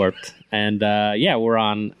 /warped. And yeah, we're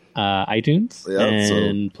on iTunes Yeah,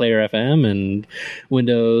 and Player FM and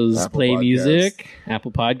Windows Apple Play Podcasts. Music,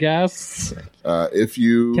 Apple Podcasts, if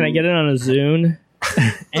you Can I get it on a Zune?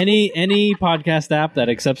 any podcast app that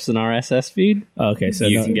accepts an RSS feed. Okay, so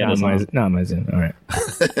You can get not us my, on. not my Zune. All right,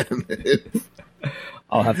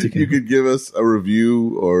 I'll have to. you could give us a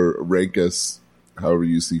review or rank us however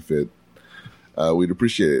you see fit. We'd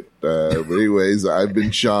appreciate it. But anyways, I've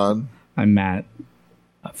been Sean. I'm Matt.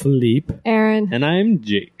 Philippe. Aaron. And I'm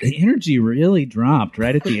Jake. The energy really dropped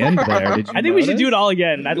right at the end there. Did you I think we should do it all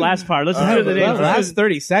again. That last part. Let's hear the The name. last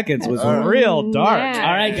 30 seconds was real dark. Yeah.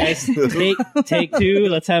 All right, guys, take two.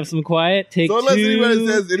 Let's have some quiet. Take So unless two. anybody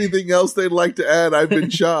says anything else they'd like to add, I've been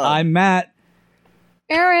Sean. I'm Matt.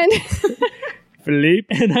 Aaron. Philippe.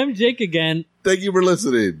 And I'm Jake again. Thank you for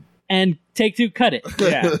listening. And take two. Cut it.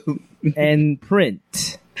 Yeah. And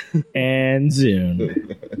print. And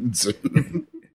Zune. So-